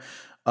near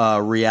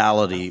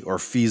reality or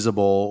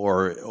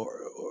feasible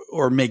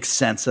or makes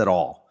sense at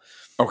all.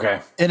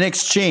 Okay. In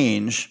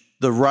exchange,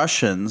 the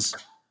Russians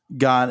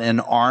got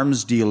an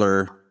arms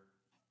dealer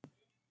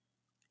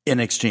in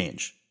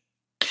exchange.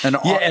 And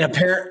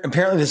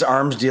apparently this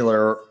arms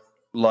dealer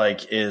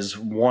is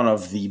one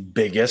of the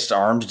biggest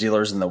arms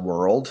dealers in the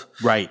world.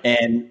 Right.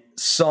 And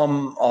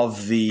some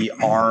of the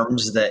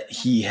arms that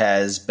he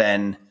has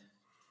been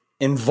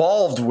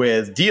involved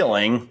with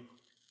dealing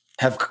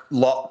have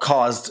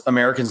caused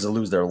Americans to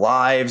lose their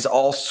lives.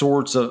 All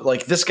sorts of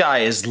this guy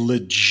is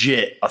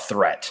legit a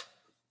threat.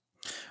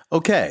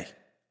 Okay.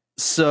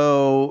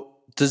 So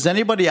does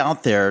anybody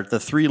out there, the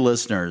three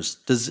listeners,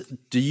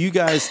 do you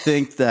guys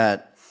think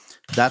that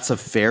That's a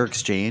fair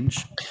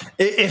exchange.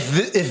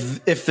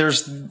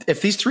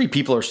 If these three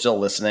people are still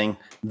listening,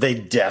 they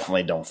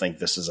definitely don't think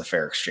this is a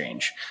fair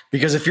exchange.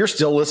 Because if you're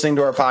still listening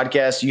to our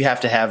podcast, you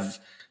have to have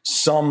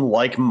some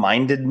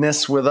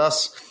like-mindedness with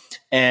us.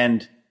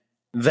 And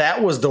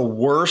that was the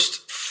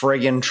worst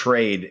friggin'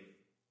 trade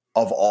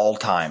of all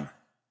time.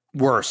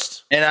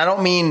 Worst. And I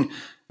don't mean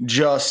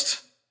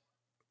just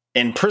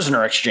in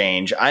prisoner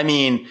exchange. I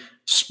mean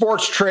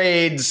sports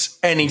trades,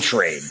 any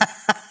trade.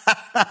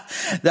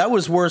 That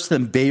was worse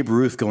than Babe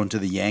Ruth going to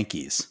the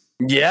Yankees.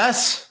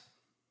 Yes.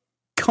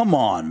 Come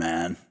on,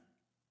 man.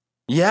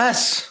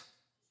 Yes.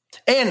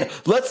 And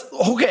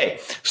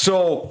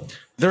so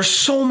there's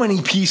so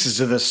many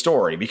pieces of this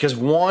story because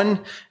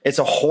one, it's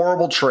a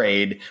horrible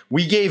trade.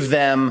 We gave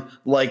them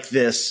like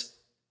this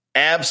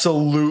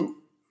absolute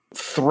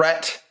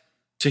threat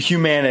to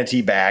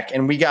humanity back,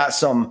 and we got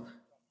some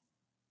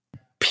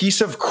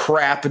piece of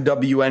crap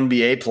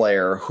WNBA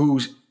player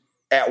who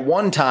at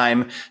one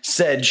time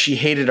said she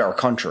hated our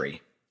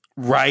country.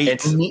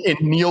 Right. And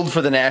kneeled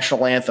for the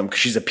national anthem because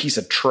she's a piece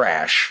of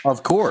trash.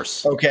 Of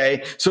course.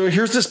 Okay. So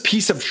here's this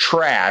piece of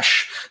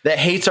trash that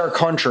hates our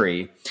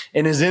country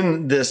and is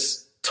in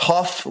this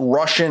tough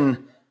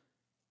Russian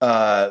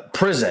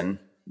prison.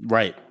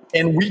 Right.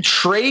 And we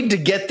trade to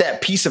get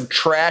that piece of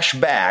trash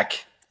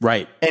back.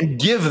 Right. And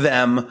give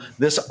them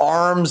this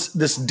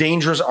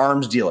dangerous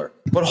arms dealer.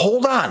 But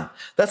hold on.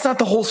 That's not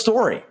the whole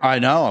story. I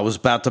know. I was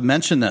about to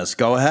mention this.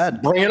 Go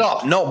ahead. Bring it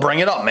up. No, bring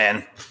it up,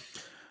 man.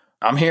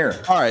 I'm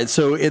here. All right.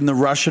 So in the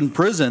Russian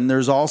prison,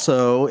 there's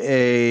also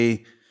an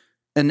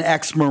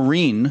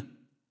ex-Marine.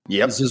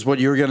 Yep. Is this what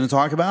you were going to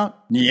talk about?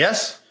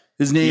 Yes.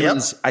 His name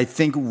is, I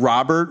think,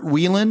 Robert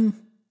Whelan.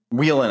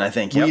 Whelan, I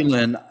think. Yep.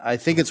 Whelan. I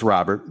think it's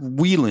Robert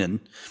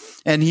Whelan.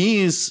 And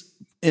he's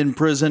in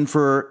prison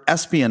for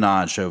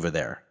espionage over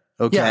there.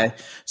 Okay. Yeah.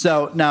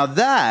 So now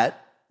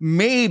that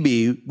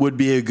maybe would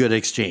be a good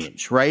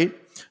exchange, right?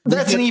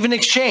 That's an even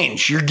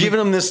exchange. You're giving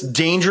him this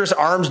dangerous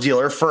arms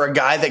dealer for a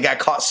guy that got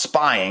caught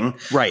spying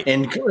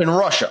in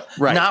Russia,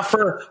 not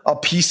for a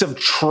piece of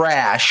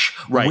trash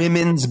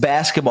women's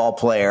basketball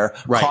player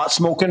caught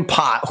smoking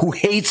pot who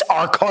hates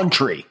our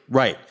country.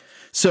 Right.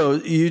 So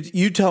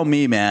you tell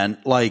me, man,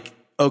 like,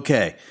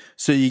 okay,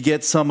 so you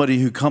get somebody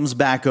who comes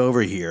back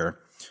over here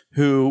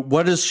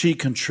what does she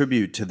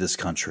contribute to this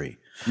country?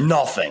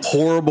 Nothing.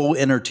 Horrible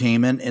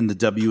entertainment in the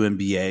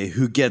WNBA,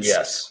 who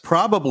gets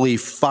probably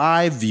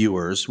 5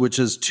 viewers, which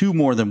is 2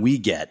 more than we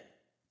get.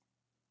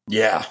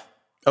 Yeah.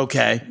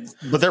 Okay.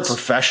 But they're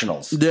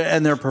professionals.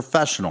 They're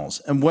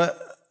professionals. And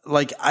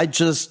I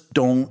just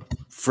don't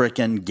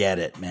frickin' get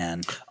it,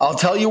 man. I'll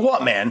tell you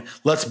what, man.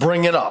 Let's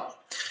bring it up.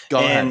 Go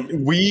ahead.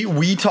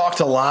 We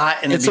talked a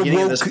lot in the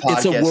beginning of this podcast.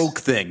 It's a woke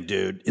thing,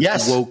 dude.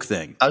 It's a woke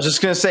thing. I was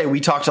just going to say, we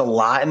talked a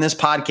lot in this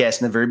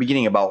podcast in the very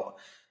beginning about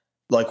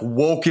like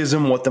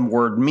wokeism, what the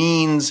word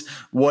means,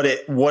 what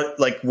it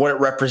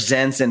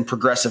represents in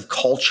progressive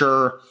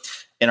culture,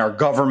 in our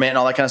government and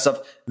all that kind of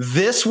stuff.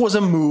 This was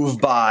a move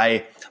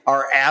by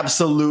our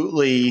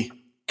absolutely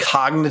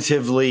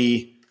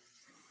cognitively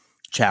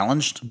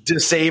challenged,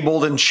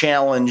 disabled and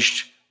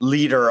challenged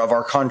leader of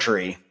our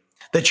country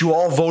that you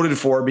all voted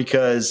for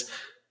because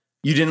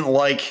you didn't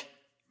like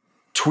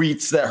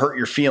tweets that hurt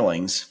your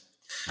feelings.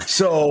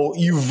 So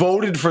you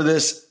voted for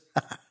this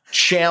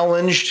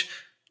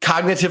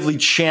cognitively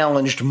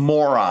challenged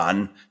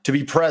moron to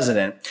be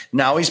president.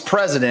 Now he's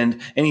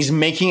president and he's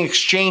making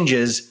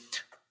exchanges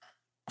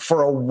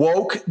for a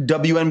woke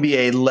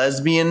WNBA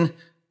lesbian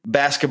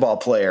basketball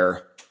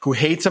player who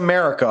hates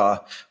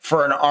America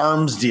for an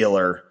arms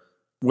dealer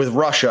with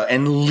Russia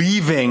and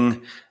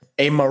leaving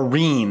a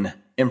Marine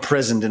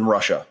imprisoned in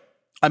Russia.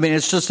 I mean,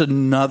 it's just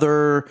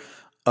another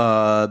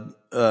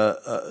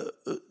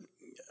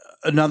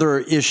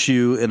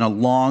issue in a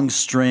long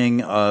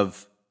string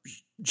of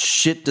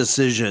shit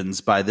decisions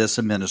by this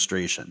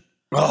administration.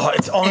 Oh,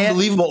 it's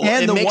unbelievable.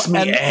 And it makes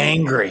me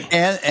angry.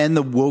 And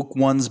the woke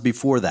ones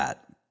before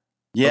that.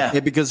 Yeah. Okay,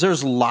 because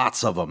there's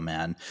lots of them,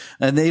 man.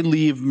 And they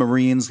leave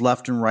Marines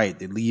left and right.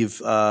 They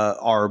leave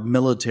our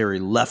military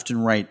left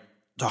and right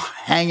to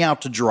hang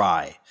out to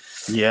dry.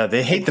 Yeah,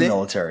 they hate the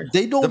military.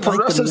 They don't. The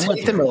progressives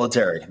hate the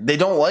military. They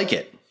don't like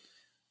it.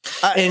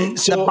 And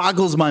so that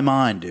boggles my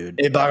mind, dude.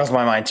 It boggles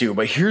my mind too.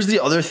 But here's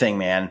the other thing,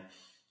 man.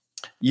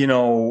 You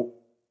know,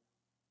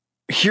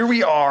 here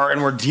we are,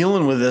 and we're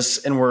dealing with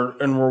this, and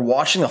we're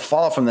watching the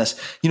fallout from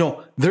this. You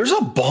know, there's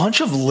a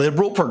bunch of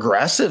liberal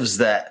progressives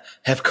that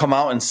have come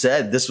out and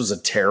said this was a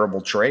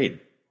terrible trade.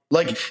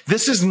 Like,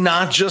 this is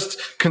not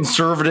just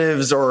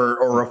conservatives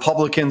or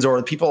Republicans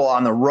or people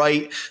on the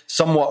right,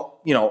 somewhat,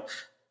 you know.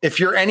 If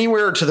you're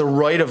anywhere to the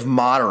right of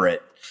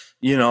moderate,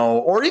 you know,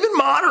 or even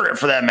moderate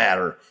for that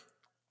matter,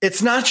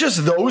 it's not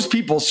just those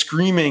people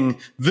screaming,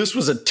 this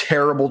was a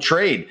terrible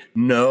trade.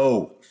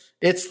 No,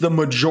 it's the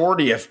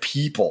majority of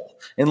people.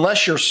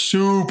 Unless you're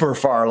super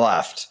far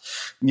left,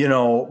 you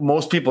know,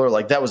 most people are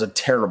like, that was a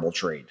terrible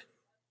trade.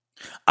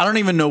 I don't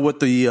even know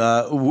what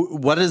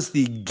is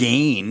the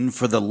gain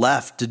for the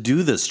left to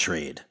do this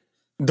trade.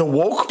 the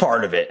woke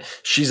part of it.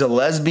 She's a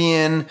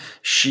lesbian.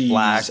 She's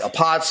Black. a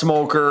pot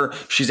smoker.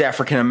 She's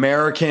African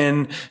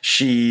American.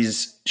 She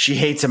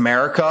hates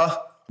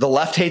America. The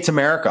left hates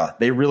America.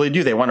 They really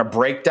do. They want to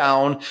break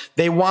down.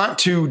 They want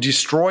to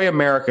destroy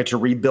America to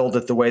rebuild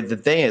it the way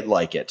that they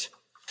like it.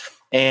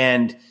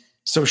 And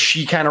so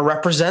she kind of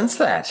represents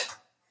that.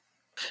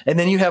 And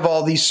then you have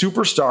all these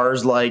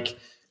superstars like,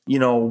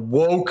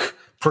 woke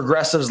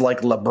progressives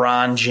like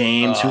LeBron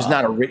James, he's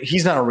not a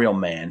real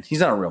man. He's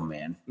not a real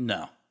man.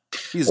 No.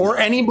 Or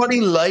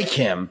anybody like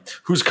him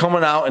who's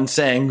coming out and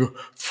saying,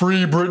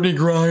 free Brittany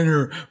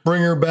Griner,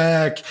 bring her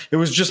back. It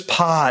was just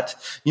pot.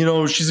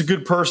 She's a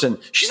good person.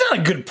 She's not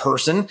a good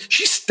person.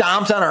 She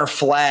stomped on our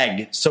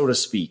flag, so to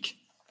speak.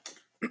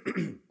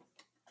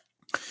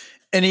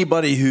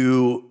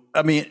 Anybody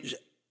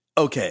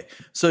okay.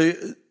 So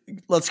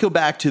let's go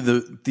back to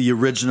the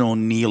original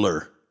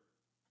kneeler.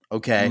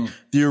 Okay.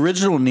 The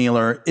original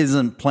kneeler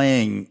isn't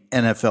playing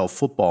NFL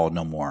football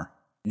no more.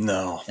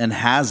 No. And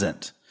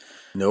hasn't.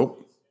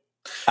 Nope.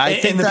 I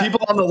think the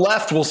people on the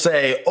left will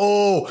say,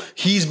 oh,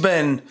 he's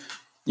been,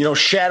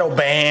 shadow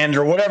banned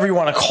or whatever you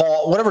want to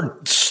call it, whatever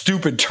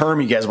stupid term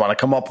you guys want to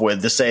come up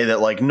with to say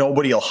that like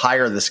nobody will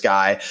hire this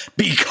guy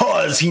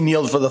because he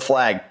kneeled for the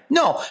flag.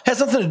 No, it has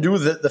nothing to do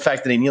with the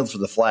fact that he kneeled for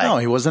the flag. No,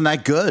 he wasn't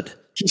that good.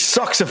 He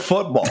sucks at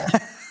football.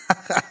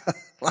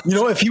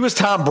 If he was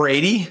Tom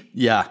Brady,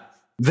 yeah,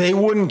 they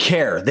wouldn't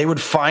care. They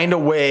would find a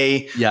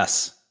way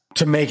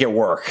to make it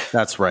work.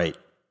 That's right.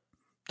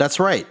 That's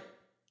right.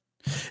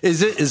 Is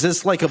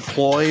this like a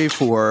ploy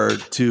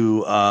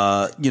to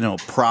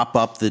prop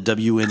up the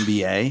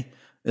WNBA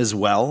as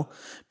well?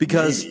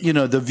 Because the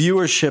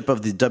viewership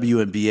of the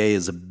WNBA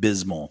is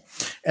abysmal,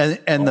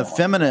 and the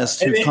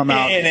feminists who come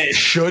out, and it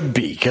should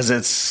be because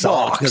it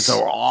sucks, because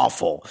they're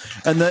awful,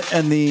 and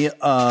the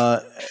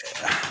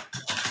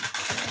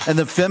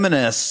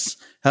feminists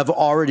have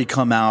already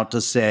come out to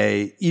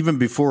say, even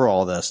before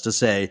all this, to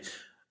say,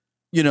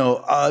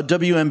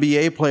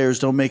 WNBA players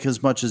don't make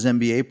as much as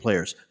NBA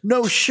players.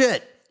 No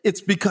shit. It's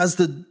because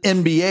the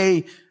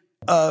NBA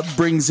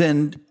brings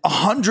in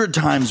 100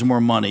 times more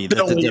money than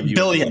the WNBA.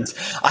 Billions.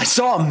 I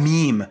saw a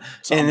meme,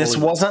 and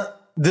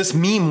this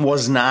meme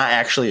was not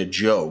actually a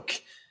joke.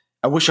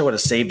 I wish I would have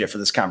saved it for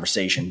this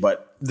conversation,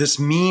 but this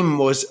meme it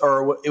was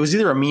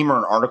either a meme or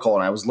an article,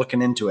 and I was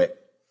looking into it.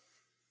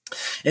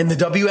 And the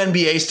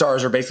WNBA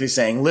stars are basically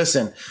saying,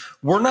 listen,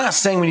 we're not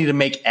saying we need to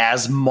make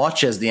as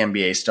much as the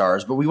NBA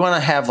stars, but we want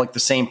to have like the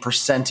same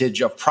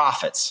percentage of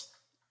profits.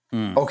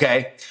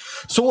 Okay.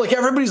 So like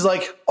everybody's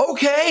like,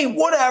 okay,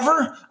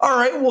 whatever. All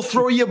right, we'll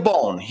throw you a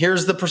bone.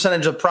 Here's the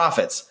percentage of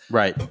profits.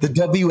 Right. The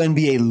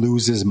WNBA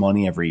loses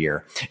money every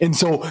year. And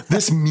so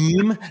this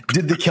meme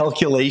did the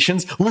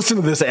calculations. Listen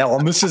to this,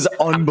 Alan. This is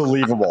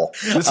unbelievable.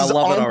 This is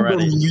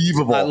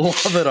unbelievable. I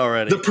love it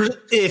already.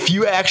 If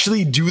you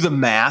actually do the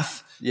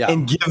math,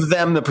 and give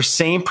them the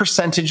same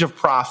percentage of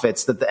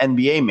profits that the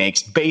NBA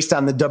makes based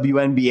on the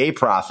WNBA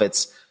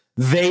profits,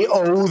 they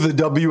owe the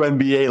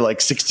WNBA like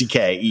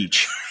 $60K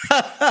each.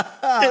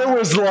 It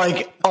was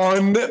like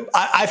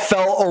I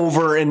fell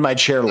over in my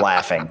chair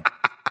laughing.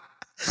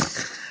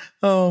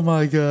 Oh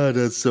my God,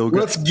 that's so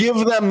good. Let's give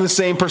them the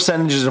same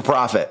percentages of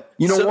profit.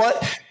 You know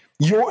what?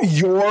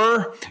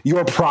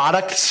 Your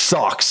product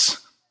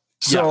sucks.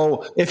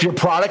 So if your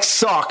product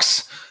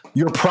sucks,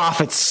 your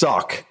profits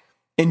suck.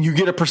 And you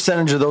get a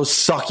percentage of those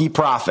sucky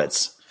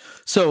profits.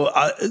 So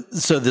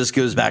this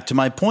goes back to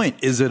my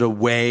point. Is it a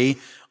way,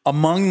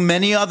 among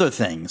many other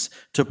things,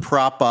 to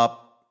prop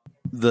up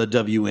the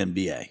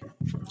WNBA?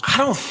 I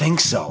don't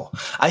think so.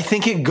 I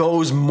think it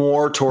goes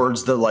more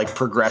towards the like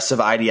progressive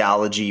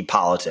ideology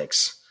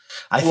politics.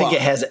 I think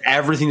it has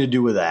everything to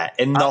do with that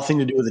and nothing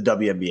to do with the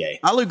WNBA.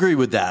 I'll agree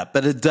with that,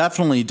 but it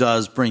definitely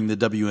does bring the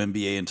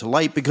WNBA into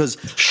light because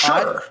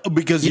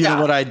you know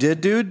what I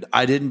did, dude?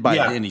 I didn't buy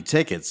any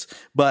tickets,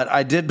 but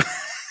I did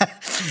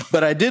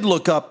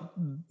look up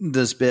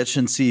this bitch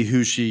and see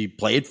who she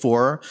played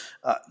for,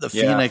 the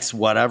Phoenix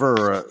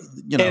whatever,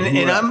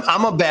 And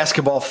I'm a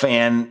basketball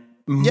fan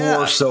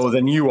more so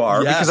than you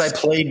are because I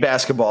played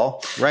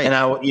basketball. Right.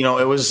 And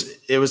it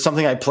was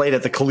something I played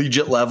at the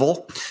collegiate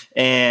level,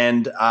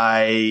 and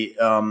I,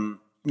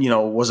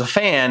 was a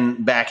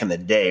fan back in the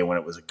day when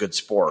it was a good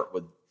sport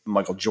with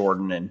Michael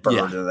Jordan and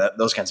Bird and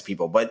those kinds of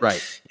people. But,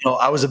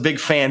 I was a big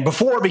fan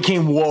before it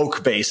became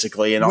woke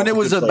basically. And when it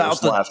was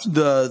about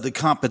the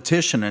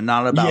competition and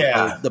not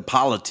about the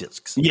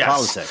politics.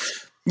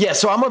 Politics. Yeah.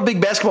 So I'm a big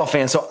basketball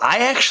fan. So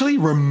I actually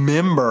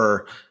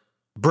remember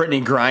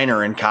Brittany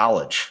Griner in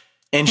college.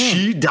 And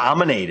she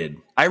dominated.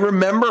 I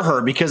remember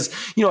her because,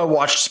 I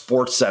watched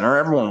SportsCenter.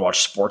 Everyone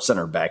watched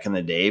SportsCenter back in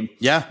the day.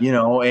 Yeah.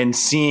 And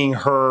seeing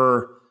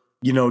her,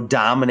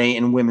 dominate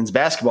in women's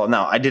basketball.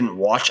 Now, I didn't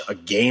watch a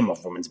game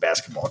of women's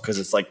basketball because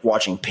it's like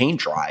watching paint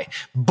dry.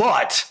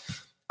 But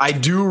I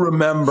do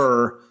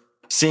remember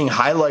seeing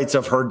highlights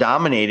of her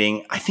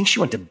dominating. I think she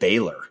went to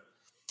Baylor.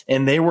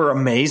 And they were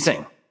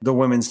amazing, the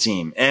women's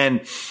team.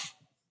 And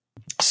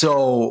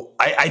so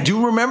I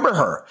do remember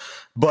her.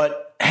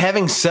 But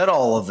having said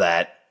all of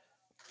that,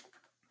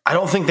 I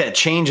don't think that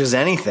changes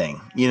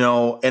anything,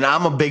 and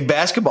I'm a big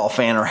basketball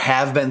fan, or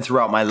have been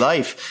throughout my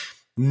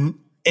life.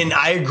 And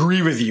I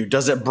agree with you.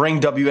 Does it bring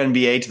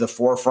WNBA to the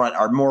forefront?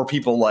 Are more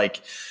people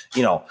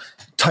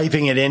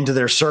typing it into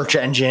their search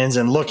engines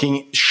and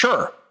looking?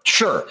 Sure.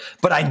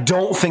 But I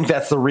don't think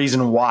that's the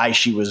reason why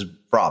she was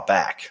brought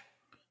back.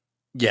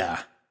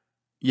 Yeah.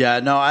 Yeah,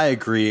 no, I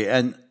agree.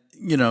 And,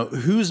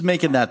 who's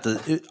making that?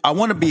 I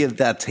want to be at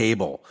that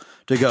table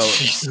to go,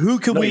 who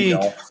can we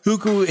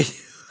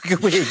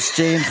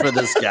exchange for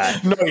this guy?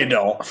 No, you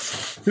don't.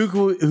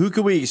 Who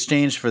can we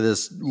exchange for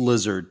this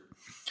lizard?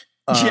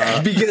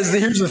 Because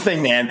here's the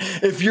thing, man.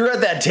 If you're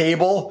at that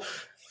table,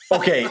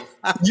 okay,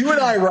 you and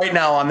I right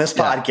now on this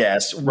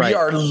podcast, we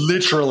are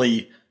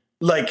literally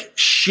like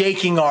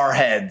shaking our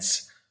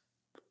heads.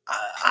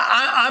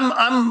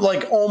 I'm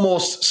like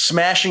almost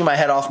smashing my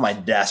head off my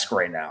desk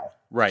right now.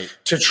 Right.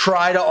 To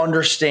try to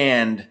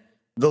understand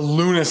the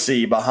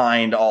lunacy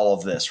behind all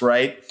of this,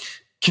 right?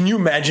 Can you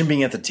imagine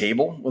being at the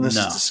table when this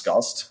is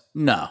discussed?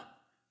 No.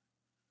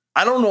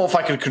 I don't know if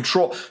I could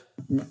control.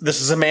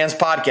 This is a man's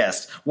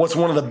podcast. What's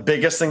one of the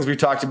biggest things we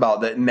talked about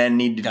that men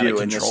need to do?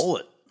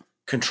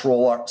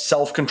 Control our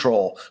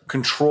self-control,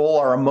 control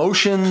our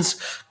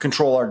emotions,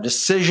 control our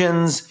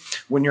decisions.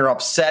 When you're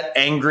upset,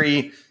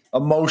 angry,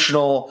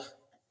 emotional,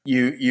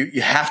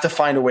 you have to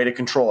find a way to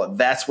control it.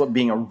 That's what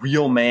being a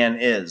real man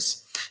is.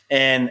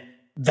 And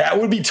that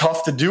would be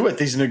tough to do at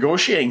these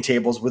negotiating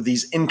tables with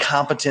these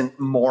incompetent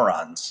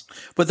morons.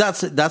 But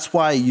that's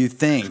why you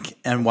think,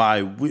 and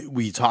why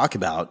we talk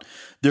about,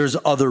 there's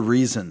other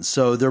reasons.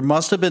 So there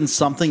must have been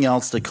something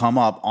else to come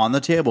up on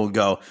the table and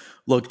go,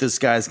 look, this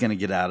guy's going to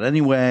get out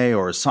anyway,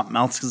 or something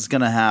else is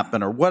going to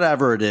happen, or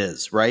whatever it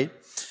is, right?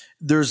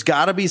 There's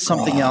got to be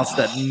something else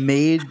that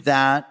made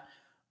that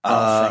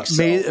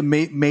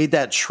made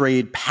that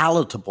trade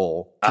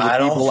palatable to the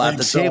people at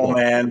the table,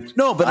 man.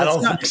 No, but I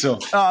don't think so.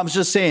 I'm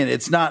just saying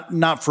it's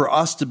not for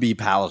us to be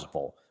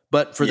palatable,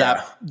 but for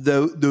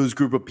those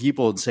group of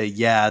people and say,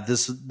 yeah,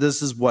 this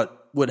is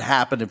what would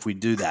happen if we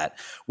do that.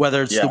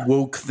 Whether it's the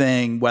woke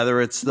thing,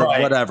 whether it's the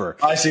whatever.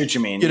 I see what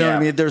you mean. You know what I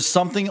mean? There's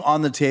something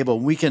on the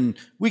table. We can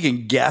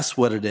guess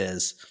what it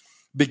is.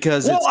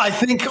 Because I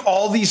think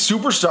all these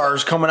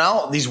superstars coming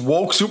out, these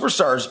woke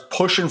superstars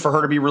pushing for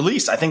her to be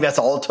released. I think that's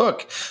all it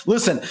took.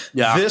 Listen,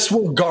 this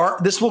will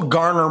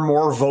garner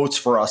more votes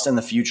for us in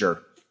the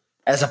future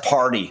as a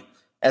party,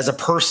 as a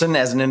person,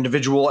 as an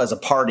individual, as a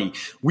party.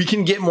 We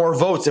can get more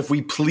votes if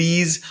we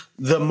please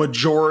the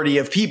majority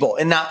of people.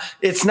 And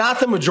it's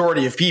not the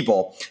majority of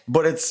people,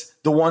 but it's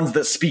the ones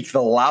that speak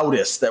the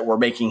loudest that we're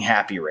making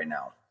happy right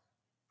now.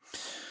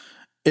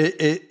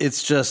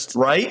 It's just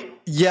right.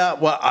 Yeah,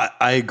 well,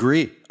 I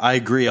agree. I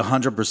agree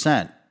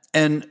 100%.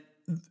 And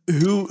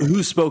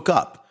who spoke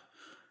up?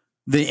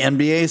 The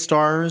NBA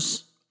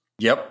stars?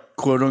 Yep.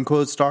 Quote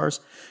unquote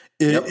stars.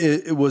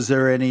 Was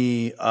there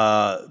any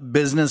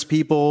business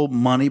people,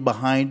 money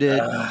behind it?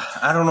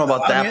 I don't know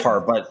about that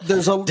part, but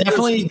there's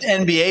definitely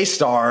NBA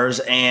stars,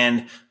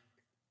 and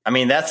I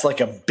mean that's like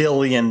 $1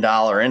 billion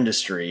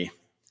industry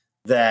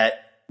that.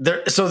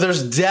 So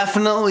there's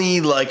definitely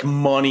like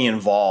money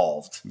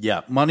involved.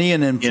 Yeah, money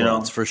and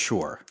influence for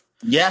sure.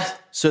 Yeah.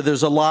 So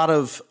there's a lot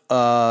of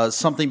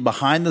something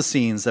behind the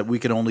scenes that we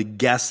can only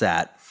guess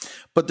at,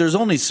 but there's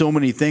only so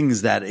many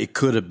things that it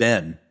could have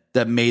been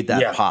that made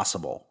that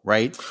possible,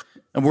 right?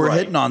 And we're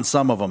hitting on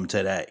some of them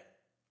today.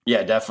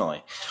 Yeah,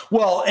 definitely.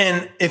 Well,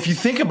 and if you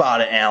think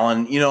about it,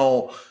 Alan,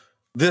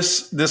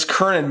 this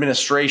current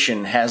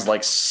administration has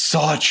like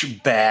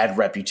such bad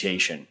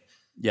reputation.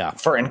 Yeah.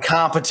 For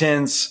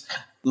incompetence.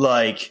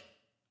 Like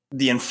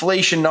the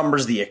inflation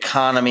numbers, the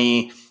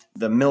economy,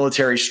 the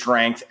military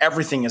strength,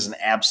 everything is an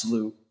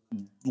absolute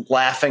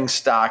laughing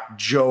stock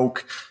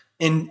joke.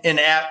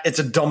 It's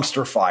a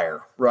dumpster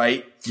fire,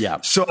 right?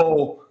 Yeah.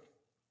 So,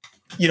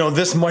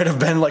 this might have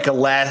been like a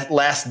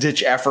last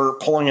ditch effort,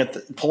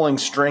 pulling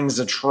strings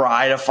to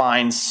try to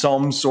find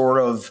some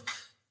sort of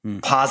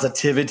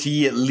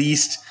positivity, at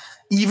least,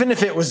 even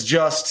if it was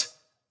just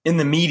in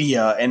the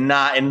media and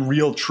not in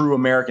real, true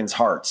Americans'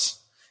 hearts.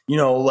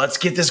 Let's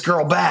get this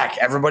girl back.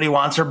 Everybody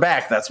wants her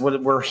back. That's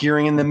what we're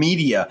hearing in the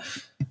media.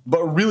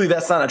 But really,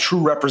 that's not a true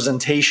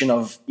representation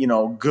of,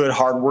 good,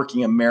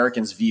 hardworking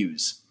Americans'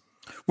 views.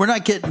 We're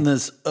not getting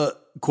this,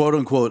 quote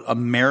unquote,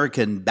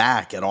 American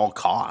back at all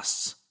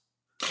costs.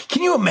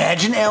 Can you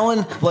imagine,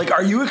 Alan? Like,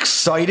 are you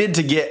excited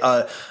to get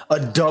a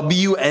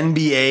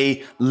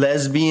WNBA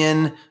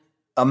lesbian,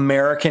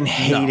 American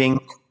hating,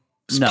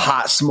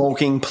 pot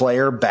smoking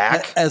player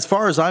back? As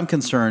far as I'm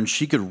concerned,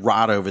 she could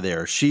rot over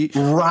there. She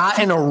rot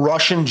in a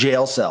Russian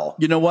jail cell.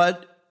 You know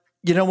what?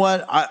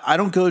 I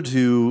don't go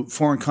to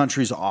foreign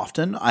countries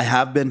often. I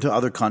have been to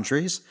other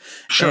countries.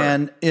 Sure.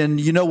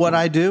 And you know what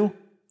I do?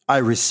 I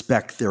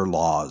respect their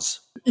laws.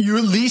 You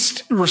at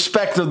least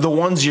respect the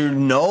ones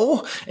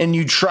and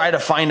you try to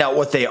find out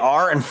what they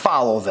are and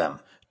follow them.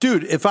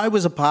 Dude, if I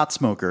was a pot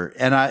smoker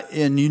and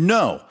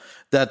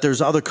that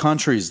there's other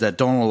countries that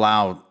don't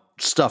allow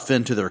stuff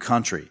into their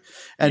country,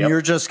 and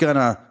you're just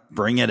gonna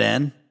bring it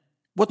in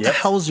What the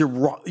hell is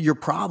your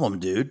problem,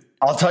 dude?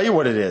 I'll tell you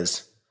what it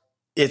is.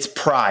 It's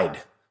pride.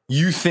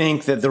 You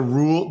think that the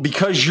rule,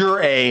 because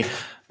you're a,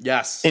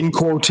 in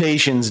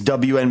quotations,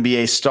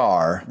 WNBA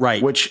star,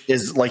 right? Which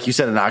is, like you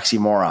said, an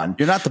oxymoron.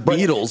 You're not the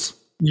Beatles.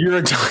 You're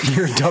a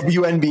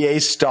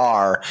WNBA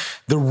star.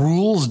 The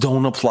rules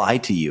don't apply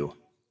to you.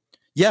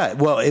 Yeah,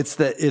 well, it's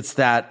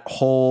that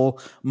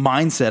whole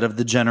mindset of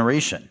the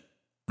generation.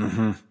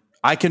 Mm-hmm.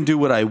 I can do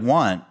what I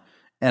want,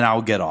 and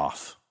I'll get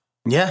off.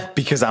 Yeah,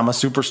 because I'm a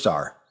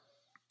superstar.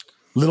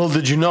 Little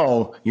did you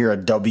know, you're a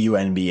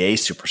WNBA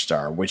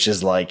superstar, which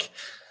is like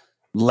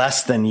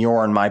less than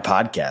your and my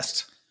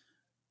podcast.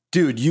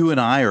 Dude, you and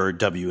I are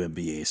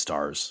WNBA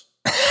stars.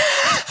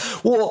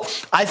 Well,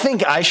 I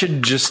think I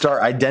should just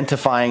start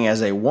identifying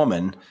as a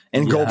woman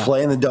and go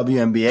play in the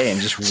WNBA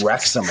and just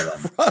wreck some of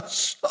them.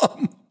 Rush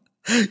them.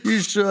 You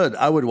should.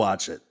 I would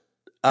watch it.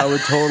 I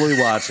would totally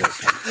watch it.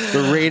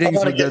 The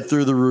ratings would get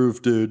through the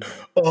roof, dude.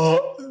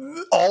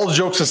 All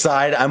jokes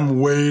aside, I'm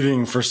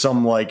waiting for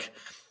some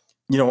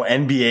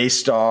NBA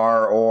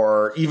star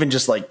or even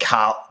just like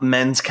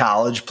men's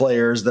college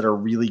players that are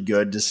really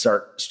good to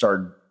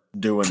start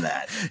doing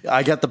that.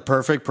 I got the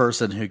perfect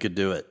person who could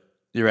do it.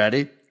 You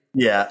ready?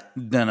 Yeah.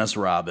 Dennis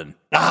Rodman.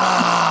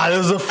 That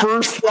was the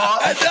first thought.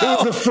 It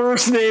was the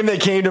first name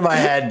that came to my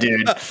head,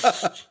 dude.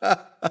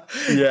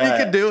 Yeah.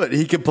 He could do it.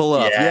 He could pull it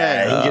off.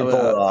 Yeah, he could pull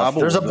it off.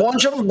 There's a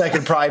bunch of them that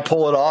could probably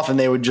pull it off and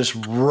they would just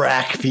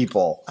wreck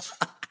people.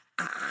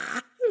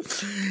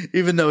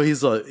 Even though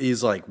he's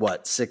like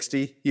what,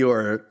 60?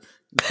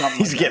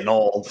 He's getting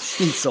old.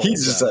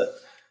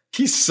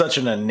 He's such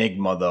an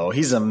enigma though.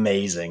 He's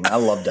amazing. I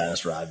love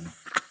Dennis Rodman.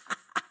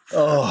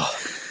 Oh.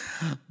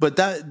 But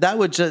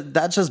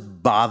that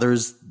just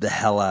bothers the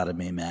hell out of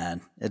me,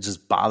 man. It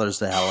just bothers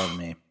the hell out of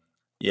me.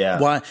 Yeah.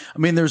 Why? I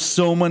mean, there's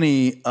so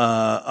many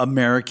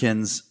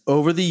Americans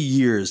over the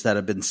years that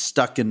have been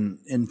stuck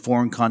in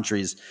foreign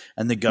countries,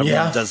 and the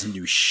government doesn't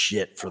do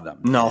shit for them.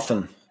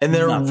 Nothing. And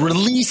they're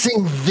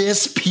releasing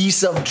this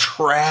piece of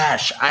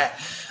trash. I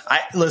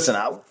listen.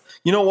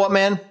 You know what,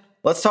 man?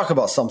 Let's talk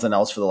about something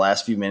else for the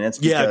last few minutes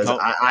because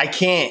I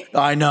can't.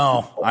 I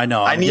know.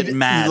 I'm getting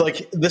mad.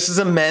 Like, this is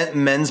a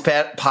men's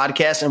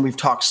podcast, and we've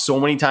talked so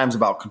many times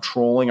about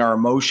controlling our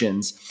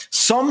emotions.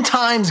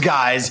 Sometimes,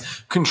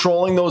 guys,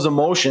 controlling those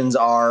emotions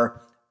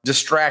are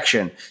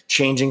distraction,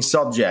 changing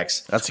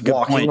subjects. That's a good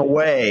walking point.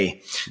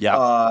 Away.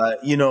 Yeah.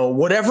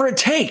 Whatever it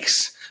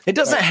takes. It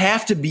doesn't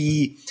have to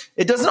be.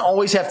 It doesn't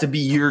always have to be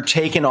you're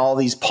taking all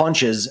these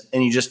punches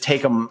and you just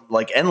take them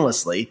like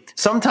endlessly.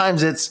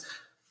 Sometimes it's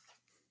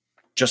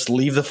just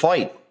leave the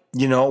fight,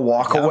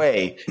 walk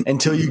away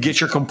until you get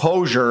your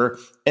composure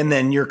and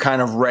then you're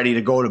kind of ready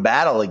to go to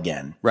battle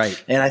again.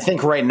 Right. And I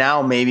think right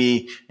now,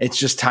 maybe it's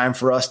just time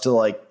for us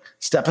to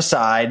step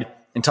aside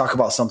and talk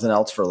about something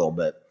else for a little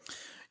bit.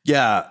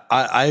 Yeah,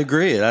 I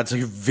agree. That's a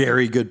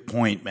very good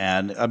point,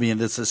 man. I mean,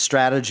 it's a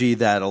strategy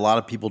that a lot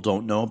of people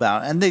don't know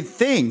about, and they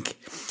think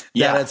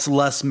that it's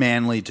less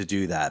manly to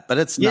do that, but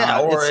it's not. Yeah,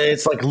 or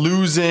it's like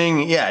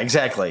losing. Yeah,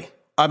 exactly.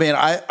 I mean,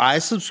 I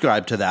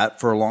subscribed to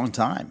that for a long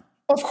time.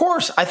 Of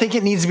course. I think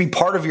it needs to be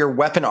part of your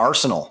weapon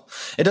arsenal.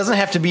 It doesn't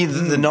have to be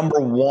the number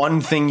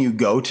one thing you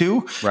go to.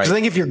 Right. 'Cause I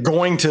think if you're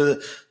going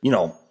to,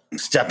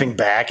 stepping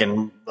back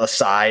and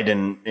aside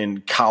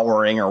and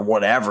cowering or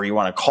whatever you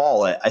want to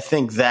call it, I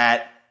think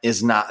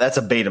that's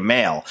a beta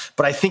male.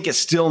 But I think it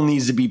still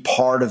needs to be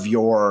part of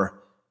your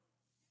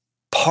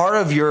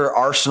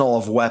arsenal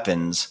of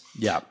weapons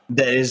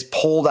that is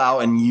pulled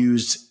out and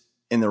used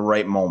in the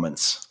right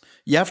moments.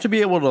 You have to be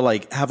able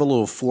to have a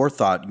little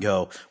forethought and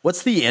go,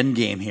 what's the end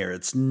game here?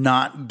 It's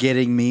not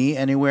getting me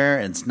anywhere.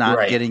 And it's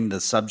not getting the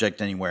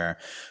subject anywhere.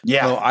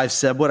 Yeah. So I've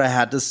said what I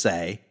had to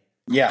say.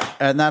 Yeah.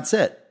 And that's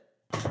it.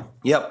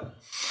 Yep.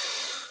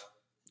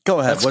 Go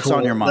ahead. That's what's cool.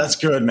 on your mind? That's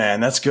good,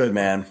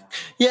 man.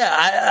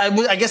 Yeah.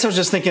 I guess I was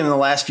just thinking in the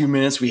last few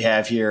minutes we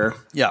have here.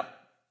 Yeah.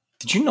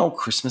 Did you know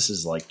Christmas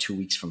is 2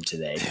 weeks from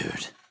today?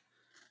 Dude.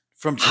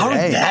 From today. How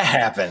did that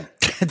happen?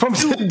 From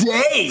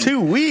today.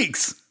 2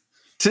 weeks.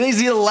 Today's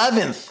the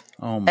 11th.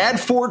 Oh my. Add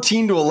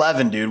 14 to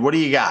 11, dude. What do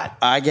you got?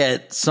 I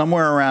get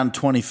somewhere around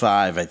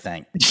 25, I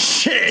think.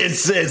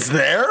 It's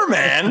there,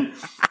 man.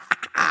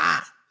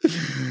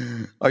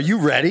 Are you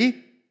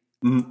ready?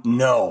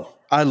 No.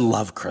 I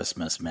love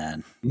Christmas,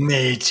 man.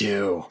 Me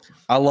too.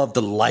 I love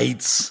the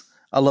lights.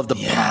 I love the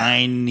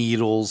pine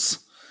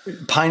needles.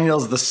 Pine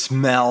needles, the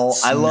smell.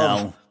 I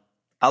love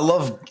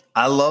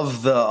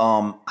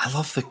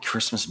the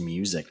Christmas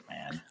music,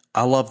 man.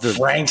 I love the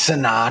Frank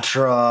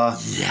Sinatra,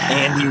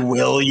 Andy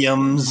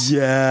Williams,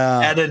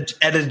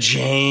 Etta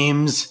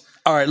James.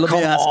 All right,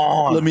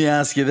 let me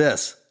ask you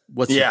this.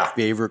 What's your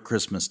favorite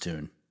Christmas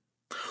tune?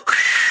 All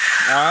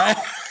right.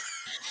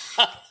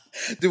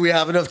 Do we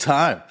have enough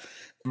time?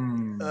 We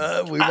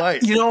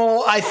might.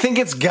 I think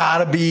it's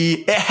gotta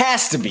be. It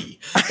has to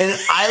be. And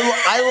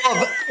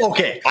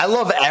I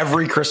love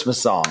every Christmas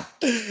song.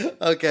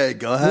 Okay,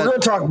 go ahead. We're going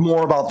to talk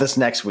more about this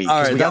next week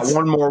because we got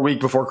one more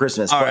week before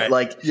Christmas. All right.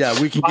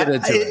 We can get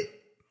into it.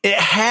 It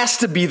has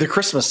to be the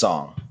Christmas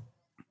song.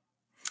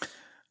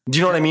 Do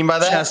you know what I mean by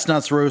that?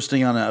 Chestnuts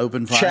roasting on an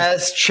open fire.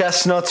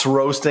 Chestnuts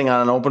roasting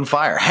on an open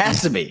fire.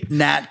 Has to be.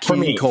 Nat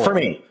King Cole. For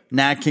me.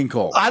 Nat King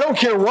Cole. I don't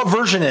care what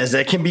version it is.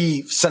 It can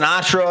be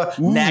Sinatra,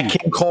 Nat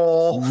King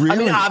Cole. Really? I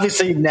mean,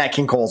 obviously, Nat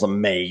King Cole's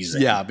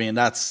amazing. Yeah, I mean,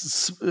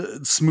 that's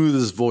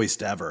smoothest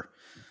voiced ever.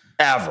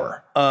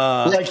 Ever.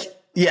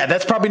 Yeah,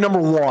 that's probably number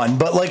one.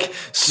 But like,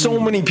 so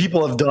many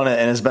people have done it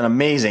and it's been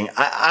amazing.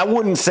 I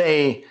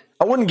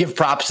wouldn't give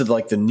props to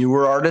like the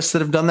newer artists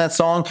that have done that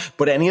song,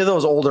 but any of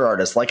those older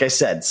artists, like I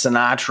said,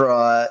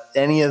 Sinatra,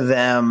 any of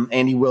them,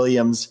 Andy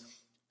Williams.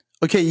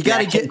 Okay, you got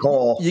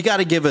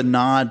to give a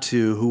nod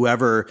to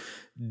whoever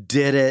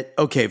did it.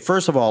 Okay,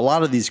 first of all, a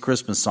lot of these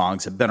Christmas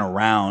songs have been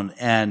around,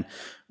 and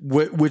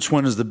which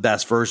one is the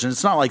best version?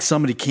 It's not like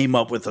somebody came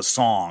up with a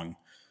song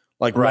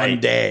like one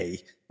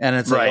day, and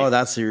it's like, oh,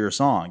 that's your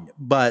song.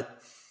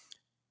 But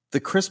the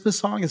Christmas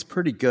song is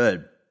pretty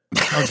good.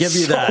 I'll give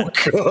you that.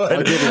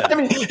 Good. I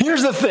mean,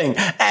 here's the thing.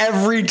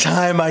 Every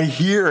time I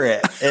hear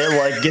it, it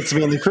like gets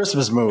me in the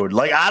Christmas mood.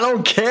 Like, I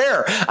don't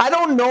care. I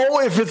don't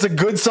know if it's a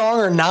good song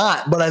or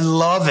not, but I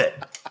love it.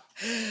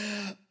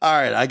 All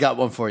right, I got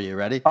one for you.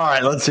 Ready? All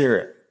right, let's hear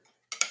it.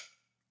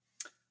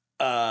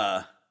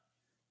 All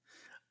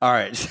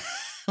right.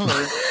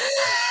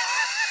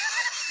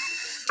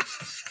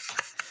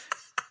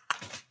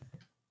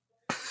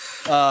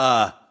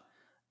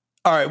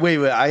 All right, wait.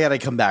 I got to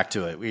come back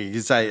to it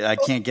because I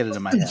can't get it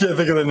in my head. You can't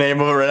think of the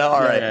name of it right now? All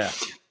right. Yeah.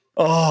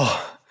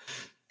 Oh,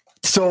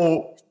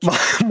 so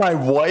my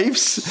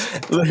wife's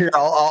here.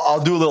 I'll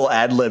do a little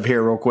ad lib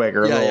here real quick,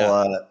 or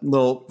a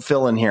little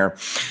fill in here.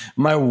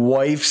 My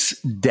wife's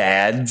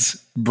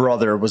dad's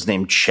brother was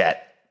named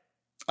Chet.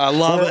 I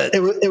love it.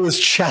 It was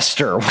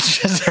Chester,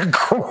 which is a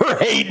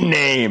great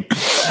name.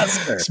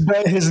 Chester.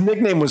 But his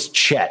nickname was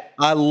Chet.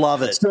 I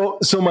love it.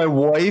 So my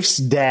wife's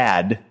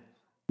dad,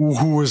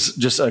 who was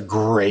just a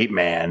great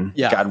man,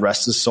 God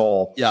rest his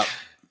soul. Yeah.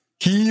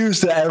 He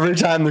used to, every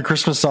time the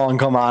Christmas song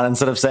come on,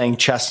 instead of saying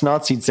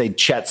chestnuts, he'd say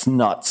Chet's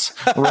nuts,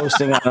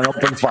 roasting on an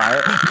open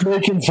fire,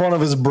 making fun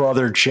of his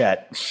brother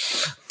Chet.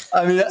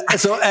 I mean,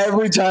 so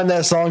every time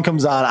that song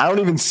comes on, I don't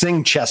even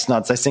sing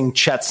chestnuts. I sing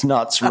Chet's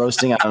nuts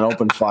roasting on an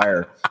open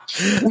fire.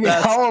 I mean,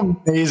 how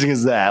amazing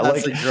is that?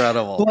 That's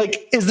incredible.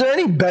 Like, is there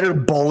any better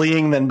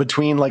bullying than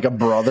between like a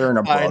brother and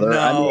a brother?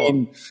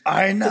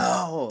 I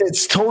know.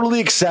 It's totally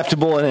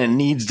acceptable and it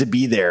needs to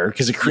be there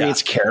because it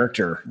creates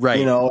character. Right.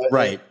 You know,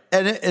 right.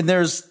 And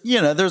there's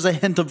a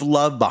hint of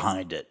love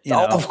behind it. You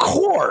know? Of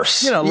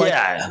course.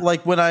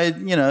 Like when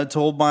I,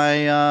 told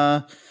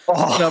my,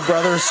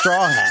 brother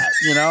Straw Hat,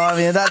 I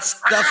mean, that's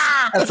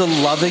a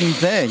loving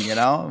thing,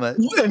 But.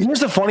 And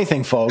here's the funny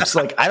thing, folks.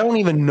 Like, I don't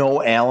even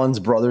know Alan's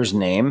brother's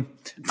name.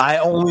 I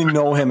only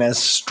know him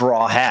as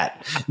Straw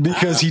Hat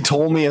because he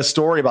told me a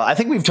story about, I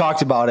think we've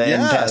talked about it in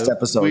past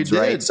episodes,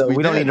 right? So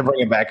we don't need to bring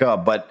it back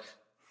up, but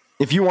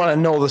if you want to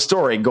know the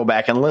story, go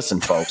back and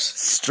listen, folks.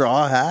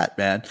 Straw Hat,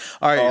 man.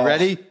 All right, you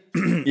ready?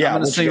 Yeah,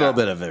 I'm going to sing a little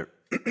bit of it.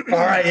 All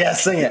right, yeah,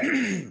 sing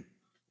it.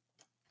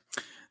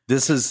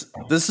 This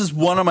is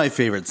one of my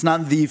favorites,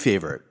 not the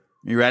favorite.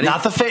 You ready?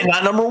 Not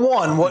number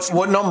one.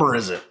 What number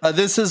is it?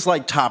 This is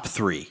like top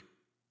 3.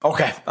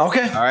 Okay. All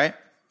right.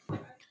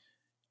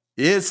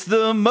 It's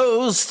the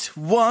most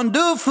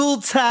wonderful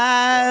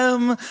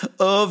time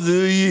of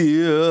the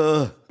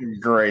year.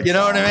 Great. You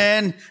know what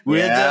I mean?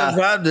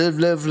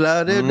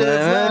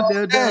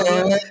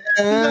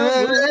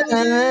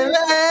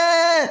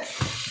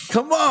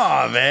 Come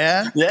on,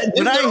 man. Yeah,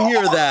 when I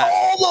hear that.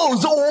 All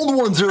those old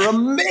ones are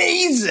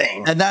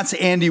amazing. And that's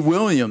Andy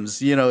Williams,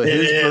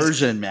 his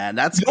version, man.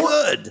 That's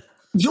good.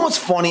 You know what's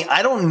funny?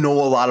 I don't know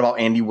a lot about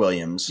Andy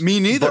Williams. Me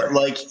neither. But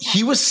like,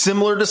 he was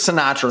similar to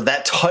Sinatra,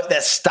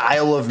 that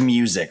style of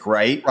music,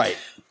 right? Right.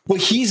 But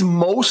he's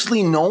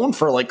mostly known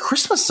for like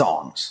Christmas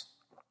songs.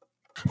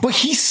 But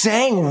he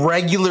sang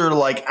regular,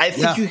 like, I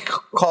think you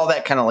could call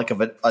that kind of like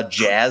a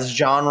jazz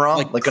genre,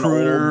 like an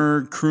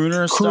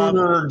crooner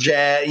stuff.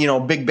 Jazz,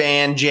 big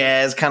band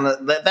jazz, kind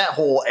of that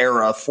whole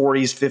era,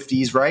 40s,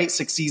 50s, right?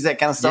 60s, that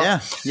kind of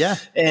stuff. Yeah.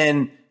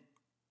 And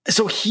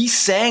so he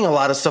sang a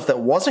lot of stuff that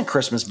wasn't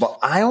Christmas, but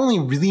I only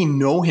really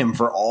know him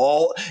for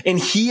and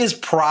he's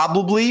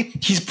probably,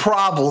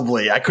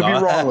 I could be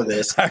wrong with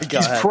this.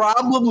 He's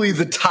probably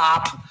the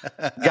top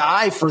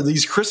guy for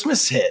these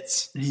Christmas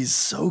hits. He's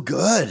so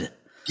good.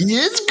 He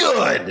is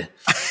good.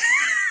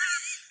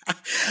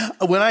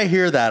 When I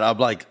hear that, I'm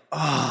like,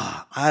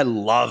 I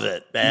love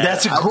it, man.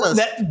 That's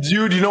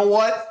dude. You know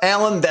what,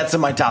 Alan? That's in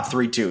my top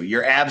 3 too.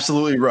 You're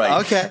absolutely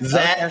right.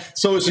 Okay.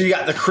 So you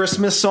got the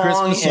Christmas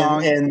song,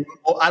 and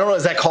I don't know.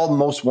 Is that called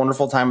Most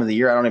Wonderful Time of the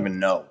Year? I don't even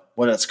know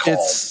what it's called.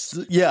 It's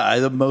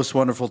the most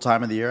wonderful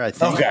time of the year, I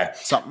think. Okay.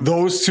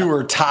 Those two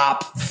are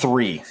top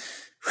 3.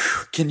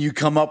 Can you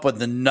come up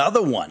with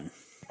another one?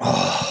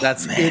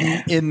 That's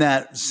in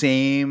that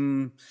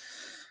same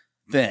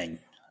thing.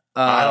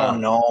 I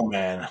don't know,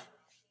 man.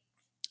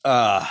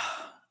 I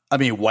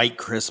mean, White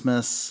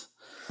Christmas.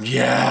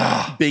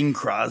 Yeah. Bing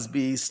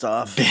Crosby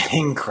stuff.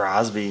 Bing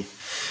Crosby.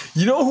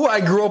 You know who I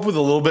grew up with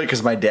a little bit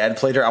because my dad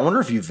played her? I wonder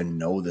if you even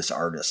know this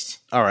artist.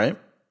 All right.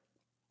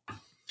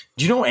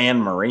 Do you know Anne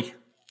Murray?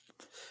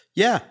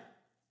 Yeah.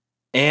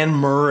 Anne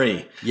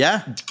Murray.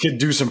 Yeah. Could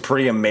do some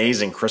pretty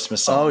amazing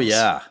Christmas songs. Oh,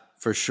 yeah,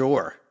 for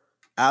sure.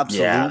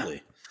 Absolutely.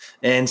 Yeah.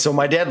 And so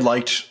my dad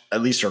liked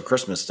at least her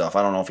Christmas stuff.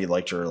 I don't know if he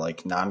liked her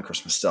like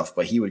non-Christmas stuff,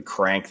 but he would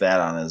crank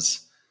that on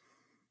his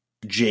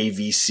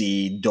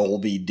JVC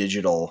Dolby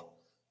Digital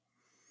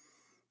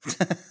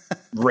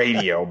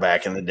radio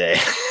back in the day.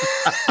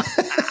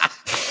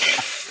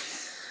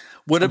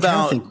 What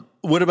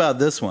about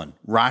this one?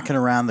 Rocking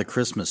Around the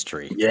Christmas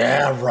Tree.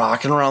 Yeah,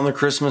 Rocking Around the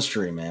Christmas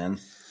Tree, man.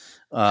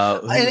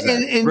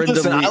 And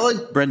listen, I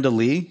like Brenda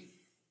Lee.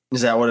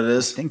 Is that what it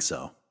is? I think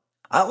so.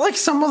 I like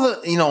some of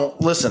the,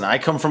 listen, I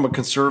come from a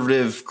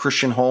conservative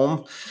Christian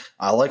home.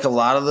 I like a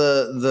lot of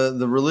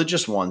the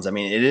religious ones. I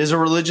mean, it is a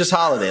religious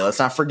holiday. Let's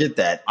not forget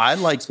that. I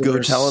like Go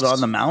Tell It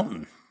on the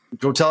Mountain.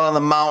 Go Tell It on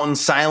the Mountain,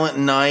 Silent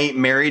Night,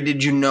 Mary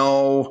Did You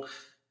Know?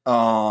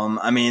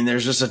 I mean,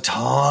 there's just a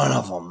ton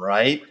of them,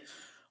 right?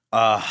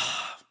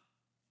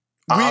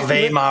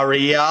 Ave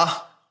Maria.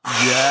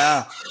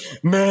 Yeah.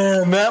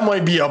 Man, that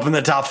might be up in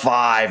the top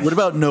 5. What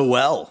about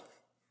Noel?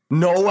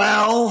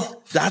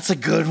 Noel? That's a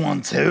good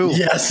one, too.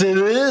 Yes, it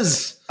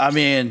is. I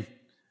mean,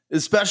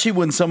 especially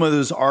when some of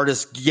those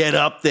artists get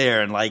up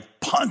there and like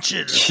punch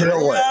it.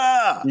 Kill it.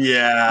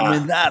 Yeah. I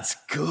mean, that's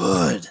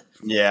good.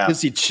 Yeah.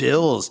 Gives you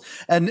chills.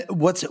 And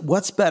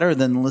what's better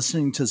than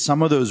listening to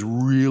some of those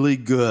really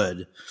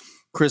good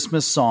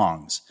Christmas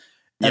songs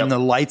and the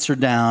lights are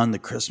down, the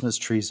Christmas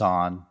tree's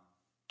on.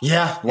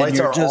 Yeah, lights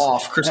are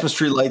off, Christmas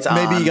tree lights on.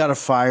 Maybe you got a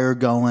fire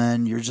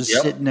going. You're just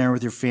sitting there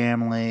with your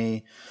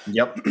family.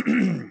 Yep.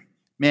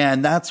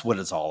 Man, that's what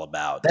it's all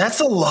about. That's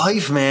a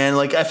life, man.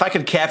 Like if I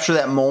could capture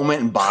that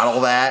moment and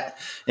bottle that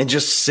and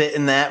just sit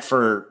in that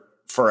for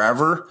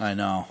forever. I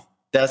know.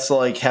 That's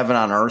like heaven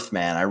on earth,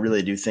 man. I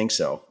really do think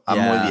so.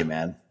 I'm with you,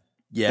 man.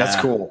 Yeah. That's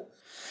cool.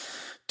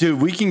 Dude,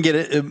 we can get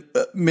it.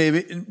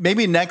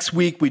 Maybe next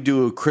week we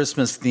do a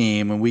Christmas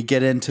theme and we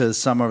get into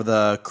some of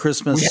the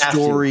Christmas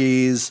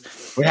stories,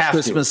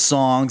 Christmas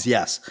songs.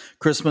 Yes,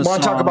 Christmas.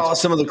 Want to talk about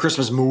some of the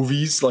Christmas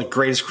movies, like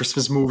greatest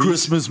Christmas movies?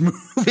 Christmas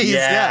movies.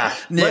 Yeah.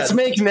 Let's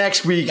make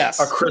next week a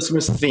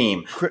Christmas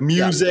theme.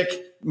 Music,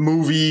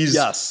 movies,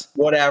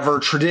 whatever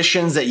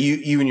traditions that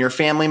you and your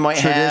family might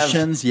have.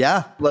 Traditions,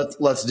 yeah.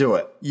 Let's do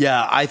it.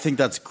 Yeah, I think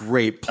that's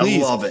great.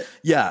 Please, I love it.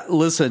 Yeah,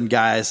 listen,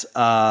 guys,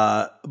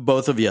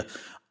 both of you.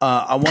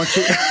 I want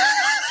you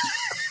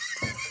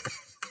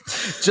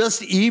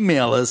just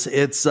email us.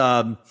 It's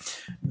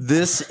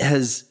this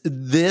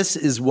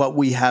is what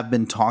we have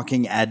been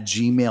talking at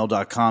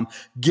gmail.com.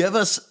 Give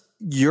us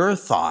your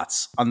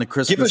thoughts on the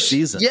Christmas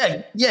season.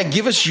 Yeah.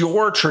 Give us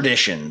your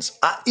traditions.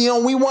 I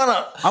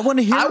want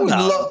to hear.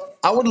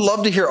 I would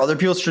love to hear other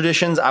people's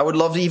traditions. I would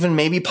love to even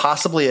maybe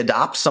possibly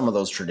adopt some of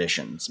those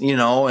traditions,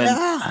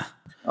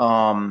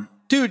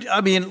 Dude,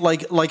 I mean,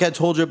 like I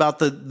told you about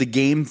the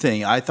game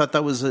thing. I thought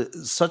that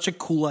was such a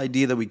cool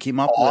idea that we came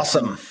up with.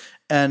 Awesome.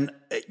 And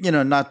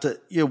not to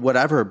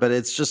whatever, but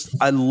it's just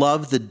I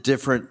love the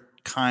different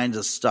kinds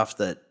of stuff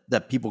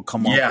that people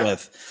come up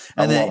with,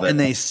 and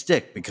they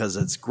stick because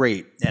it's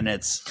great and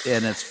it's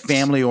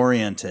family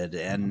oriented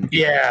and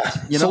so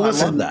listen,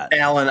 I love that,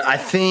 Alan. I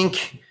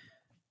think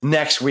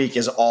next week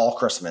is all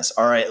Christmas.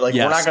 All right. Like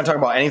we're not going to talk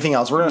about anything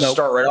else. We're going to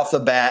start right off the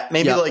bat.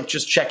 Maybe like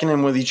just checking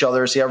in with each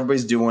other, see how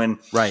everybody's doing.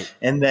 Right.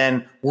 And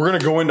then we're going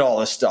to go into all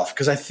this stuff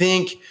because I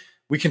think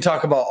we can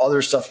talk about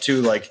other stuff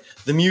too, like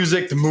the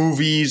music, the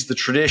movies, the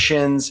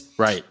traditions.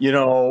 Right.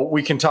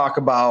 We can talk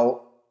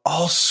about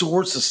all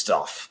sorts of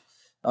stuff.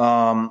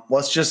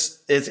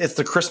 It's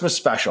the Christmas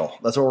special.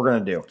 That's what we're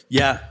going to do.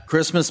 Yeah.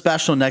 Christmas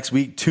special next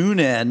week. Tune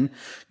in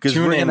because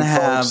we're going to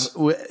have,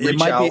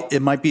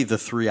 it might be the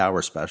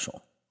 3-hour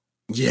special.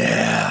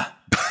 Yeah.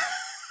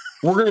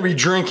 We're going to be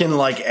drinking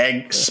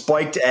like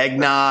spiked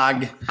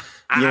eggnog,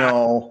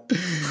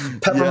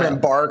 peppermint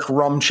bark,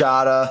 rum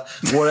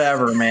chata,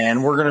 whatever,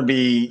 man. We're going to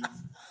be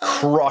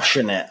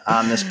crushing it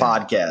on this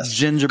podcast.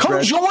 Gingerbread.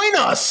 Come join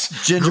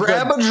us.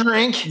 Grab a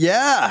drink.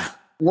 Yeah.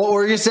 What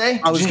were you going to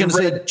say? I was going to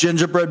say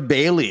gingerbread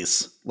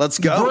Baileys. Let's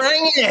go.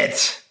 Bring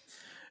it.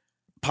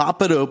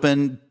 Pop it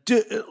open.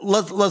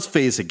 Let's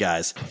face it,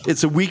 guys.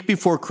 It's a week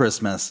before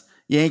Christmas.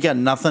 You ain't got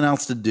nothing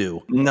else to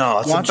do. No,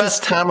 it's the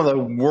best time of the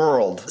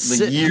world,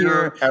 the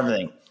year,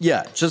 everything.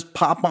 Yeah, just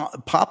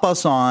pop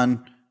us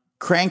on,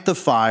 crank the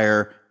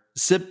fire,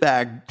 sit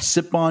back,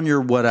 sip on your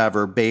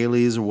whatever,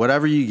 Baileys or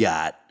whatever you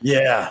got.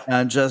 Yeah.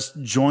 And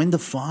just join the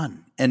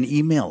fun and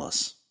email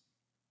us.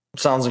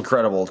 Sounds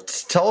incredible.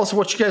 Tell us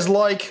what you guys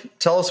like.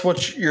 Tell us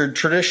what your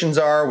traditions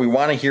are. We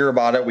want to hear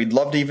about it. We'd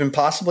love to even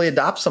possibly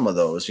adopt some of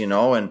those,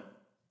 and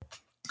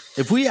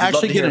if we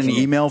actually get an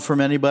email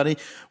from anybody,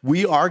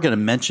 we are going to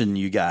mention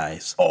you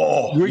guys.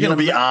 Oh, we're going to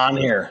be on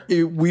here.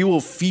 We will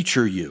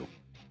feature you.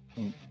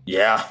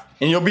 Yeah.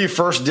 And you'll be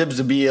first dibs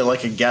to be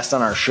like a guest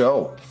on our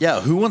show. Yeah.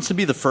 Who wants to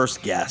be the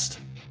first guest?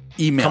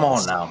 Email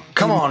us.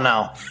 Come on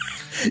now.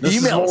 This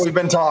is what we've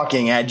been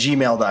talking at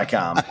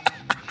gmail.com.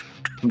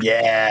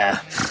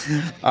 Yeah.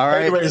 All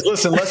right. Anyways,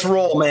 listen, let's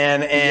roll,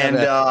 man. And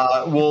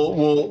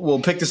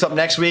we'll pick this up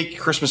next week.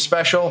 Christmas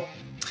special.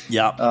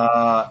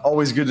 Yeah.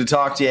 Always good to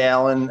talk to you,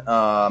 Alan.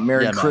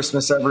 Merry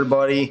Christmas,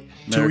 everybody.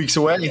 2 weeks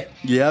away.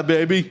 Yeah,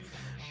 baby.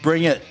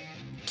 Bring it.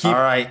 All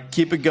right.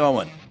 Keep it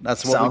going.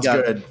 That's what Sounds we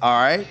got. good. All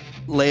right.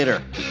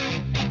 Later.